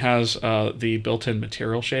one only has the built-in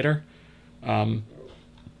material shader,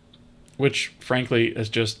 which frankly is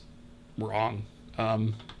just wrong.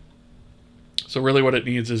 So really what it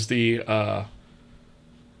needs is the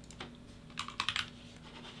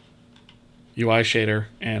UI shader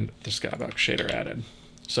and the Skybox shader added.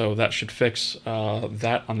 So that should fix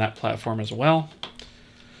that on that platform as well.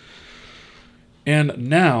 And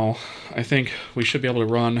now I think we should be able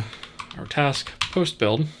to run our task post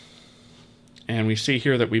build. And we see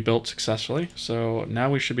here that we built successfully. So now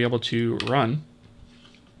we should be able to run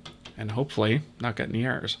and hopefully not get any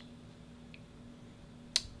errors.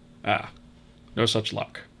 No such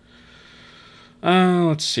luck.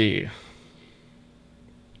 Let's see.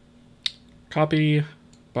 Copy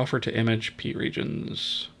buffer to image P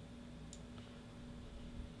regions,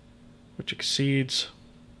 which exceeds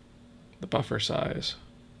the buffer size.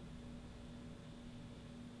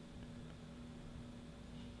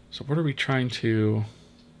 So what are we trying to,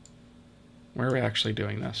 where are we actually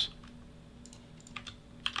doing this?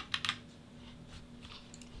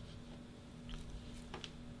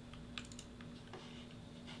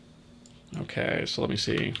 Okay, so let me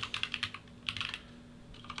see.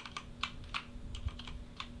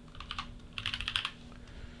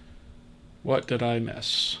 What did I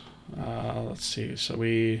miss? Let's see, so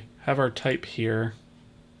we have our type here.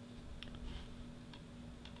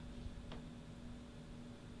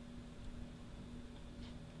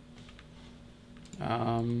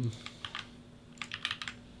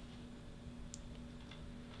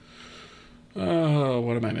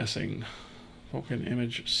 What am I missing? Vulkan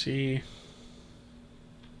image C.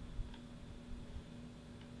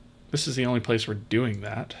 This is the only place we're doing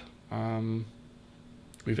that.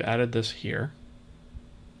 We've added this here.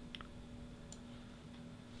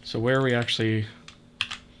 So where are we actually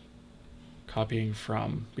copying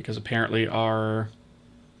from? Because apparently our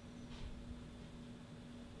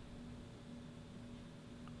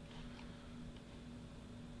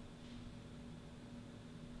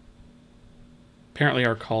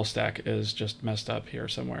call stack is just messed up here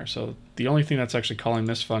somewhere. So the only thing that's actually calling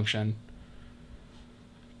this function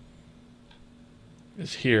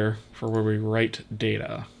is here for where we write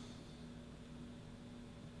data.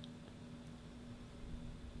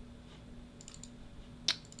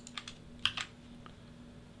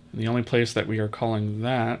 And the only place that we are calling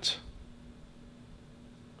that,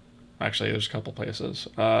 actually there's a couple places.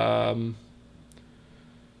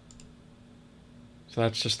 So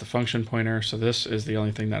that's just the function pointer. So this is the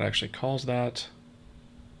only thing that actually calls that.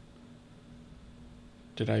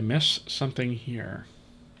 Did I miss something here?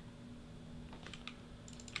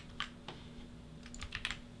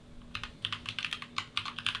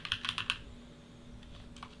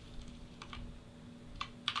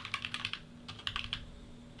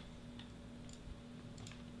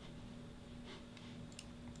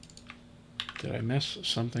 Did I miss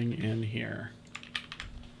something in here?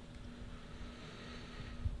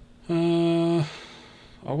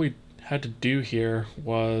 All we had to do here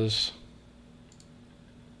was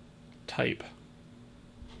type.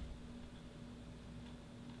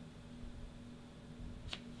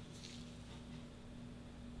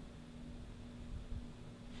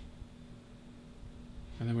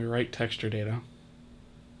 And then we write texture data.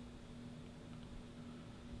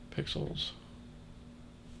 Pixels.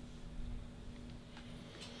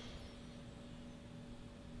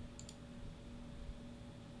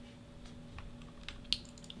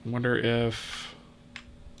 I wonder if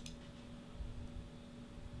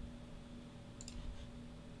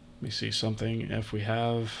let me see something. If we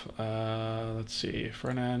have, let's see,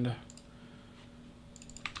 front end.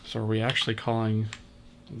 So are we actually calling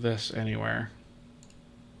this anywhere?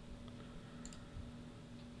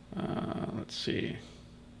 Let's see.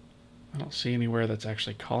 I don't see anywhere that's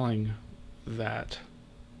actually calling that.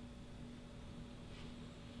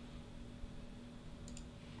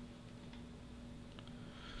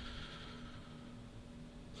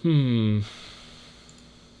 Let's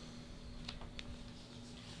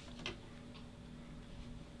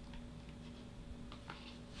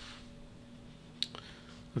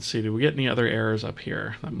see, do we get any other errors up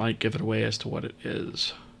here that might give it away as to what it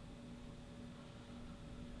is?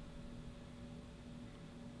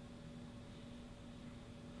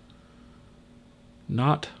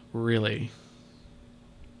 Not really.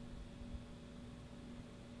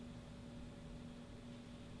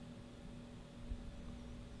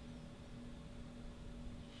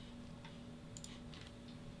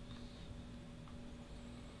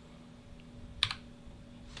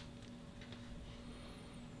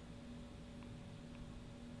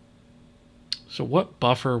 So what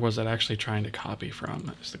buffer was it actually trying to copy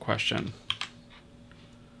from is the question.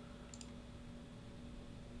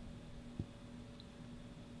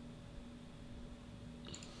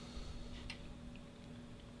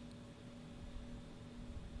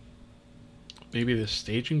 Maybe the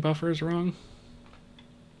staging buffer is wrong?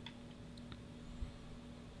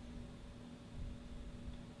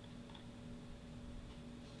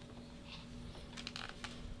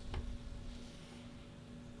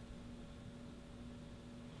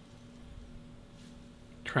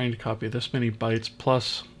 Trying to copy this many bytes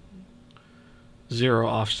plus 0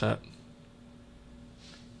 offset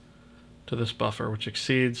to this buffer, which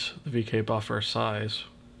exceeds the VK buffer size.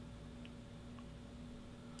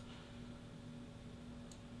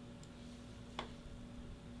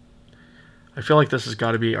 I feel like this has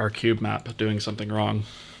got to be our cube map doing something wrong.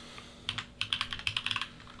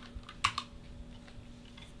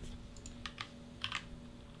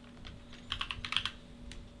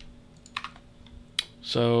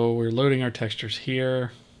 So we're loading our textures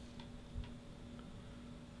here.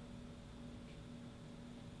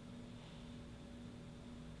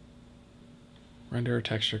 Render a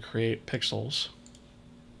texture, create pixels.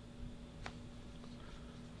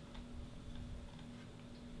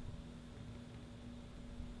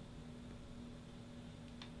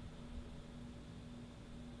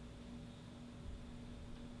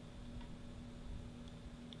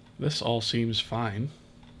 This all seems fine.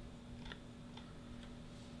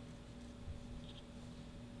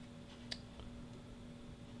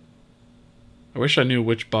 I wish I knew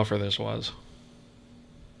which buffer this was.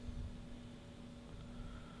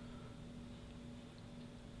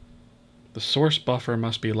 The source buffer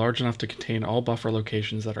must be large enough to contain all buffer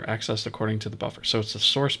locations that are accessed according to the buffer. So it's the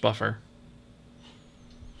source buffer.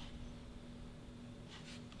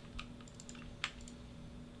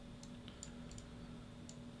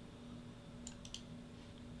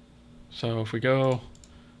 So if we go,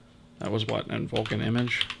 that was what, in Vulkan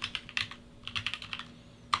image?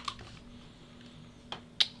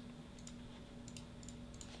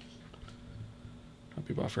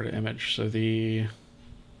 Copy buffer to image. So the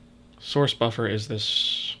source buffer is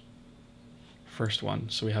this first one.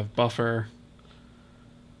 So we have buffer.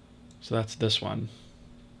 So that's this one.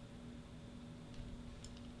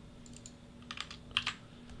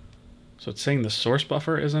 So it's saying the source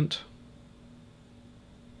buffer isn't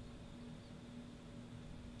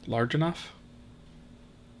large enough.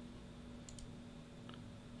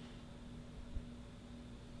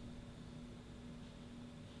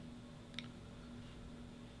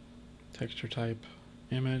 Texture type,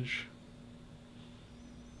 image.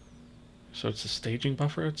 So it's the staging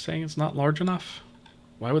buffer it's saying it's not large enough?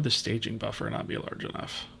 Why would the staging buffer not be large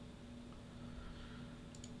enough?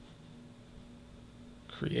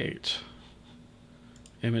 Create.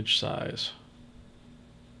 Image size.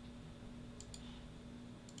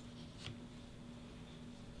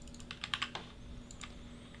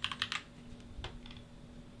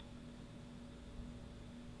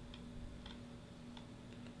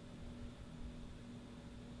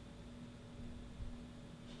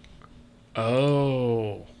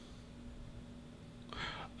 Oh.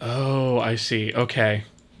 Oh, I see. Okay.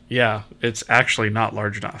 Yeah, it's actually not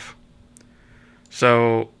large enough.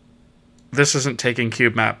 So this isn't taking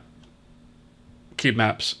cube maps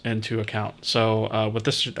into account. So what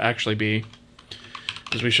this should actually be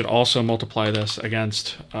is we should also multiply this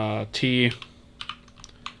against t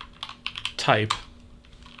type.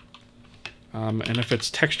 And if it's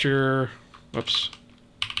texture, whoops,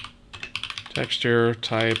 texture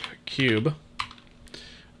type cube,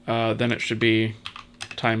 then it should be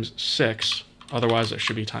times 6. Otherwise, it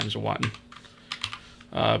should be times 1.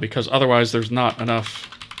 Because otherwise, there's not enough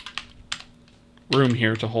room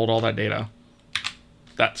here to hold all that data.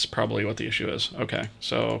 That's probably what the issue is. Okay,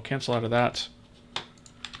 so cancel out of that.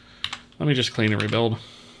 Let me just clean and rebuild.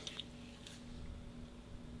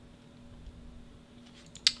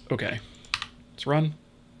 Okay, let's run.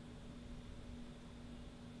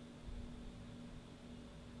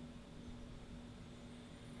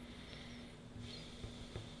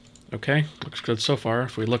 Okay, looks good so far.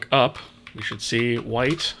 If we look up, we should see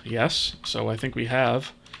white, yes. So I think we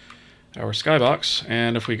have our skybox.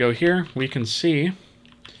 And if we go here, we can see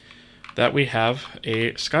that we have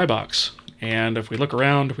a skybox. And if we look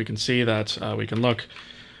around, we can see that we can look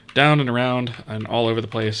down and around and all over the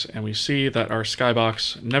place, and we see that our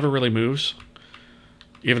skybox never really moves.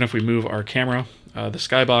 Even if we move our camera, the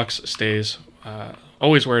skybox stays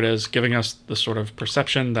always where it is, giving us the sort of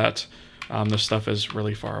perception that this stuff is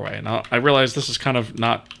really far away. Now, I realize this is kind of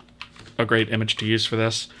not a great image to use for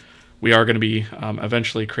this. We are going to be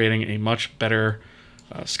eventually creating a much better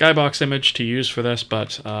skybox image to use for this,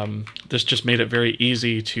 but this just made it very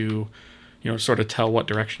easy to, sort of tell what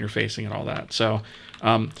direction you're facing and all that. So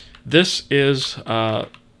this is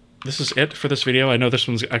it for this video. I know this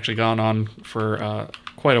one's actually gone on for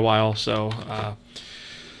quite a while, so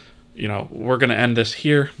we're going to end this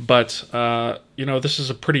here. But this is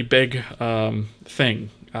a pretty big thing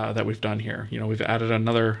that we've done here. We've added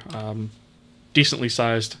another decently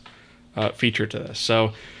sized feature to this.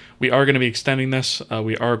 So we are going to be extending this.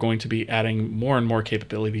 We are going to be adding more and more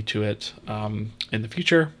capability to it in the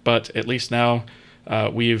future, but at least now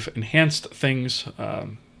we've enhanced things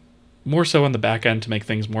more so on the back end to make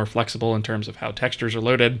things more flexible in terms of how textures are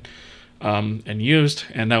loaded and used.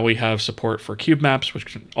 And now we have support for cube maps, which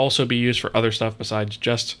can also be used for other stuff besides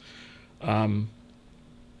just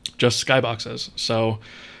skyboxes. So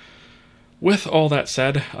with all that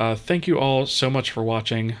said, thank you all so much for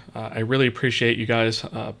watching. I really appreciate you guys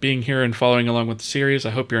being here and following along with the series. I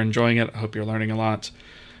hope you're enjoying it. I hope you're learning a lot.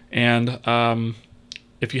 And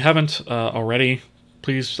if you haven't already,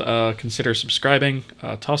 please consider subscribing.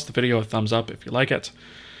 Toss the video a thumbs up if you like it.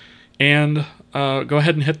 And go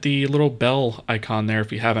ahead and hit the little bell icon there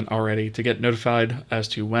if you haven't already to get notified as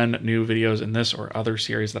to when new videos in this or other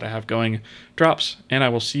series that I have going drops. And I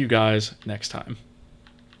will see you guys next time.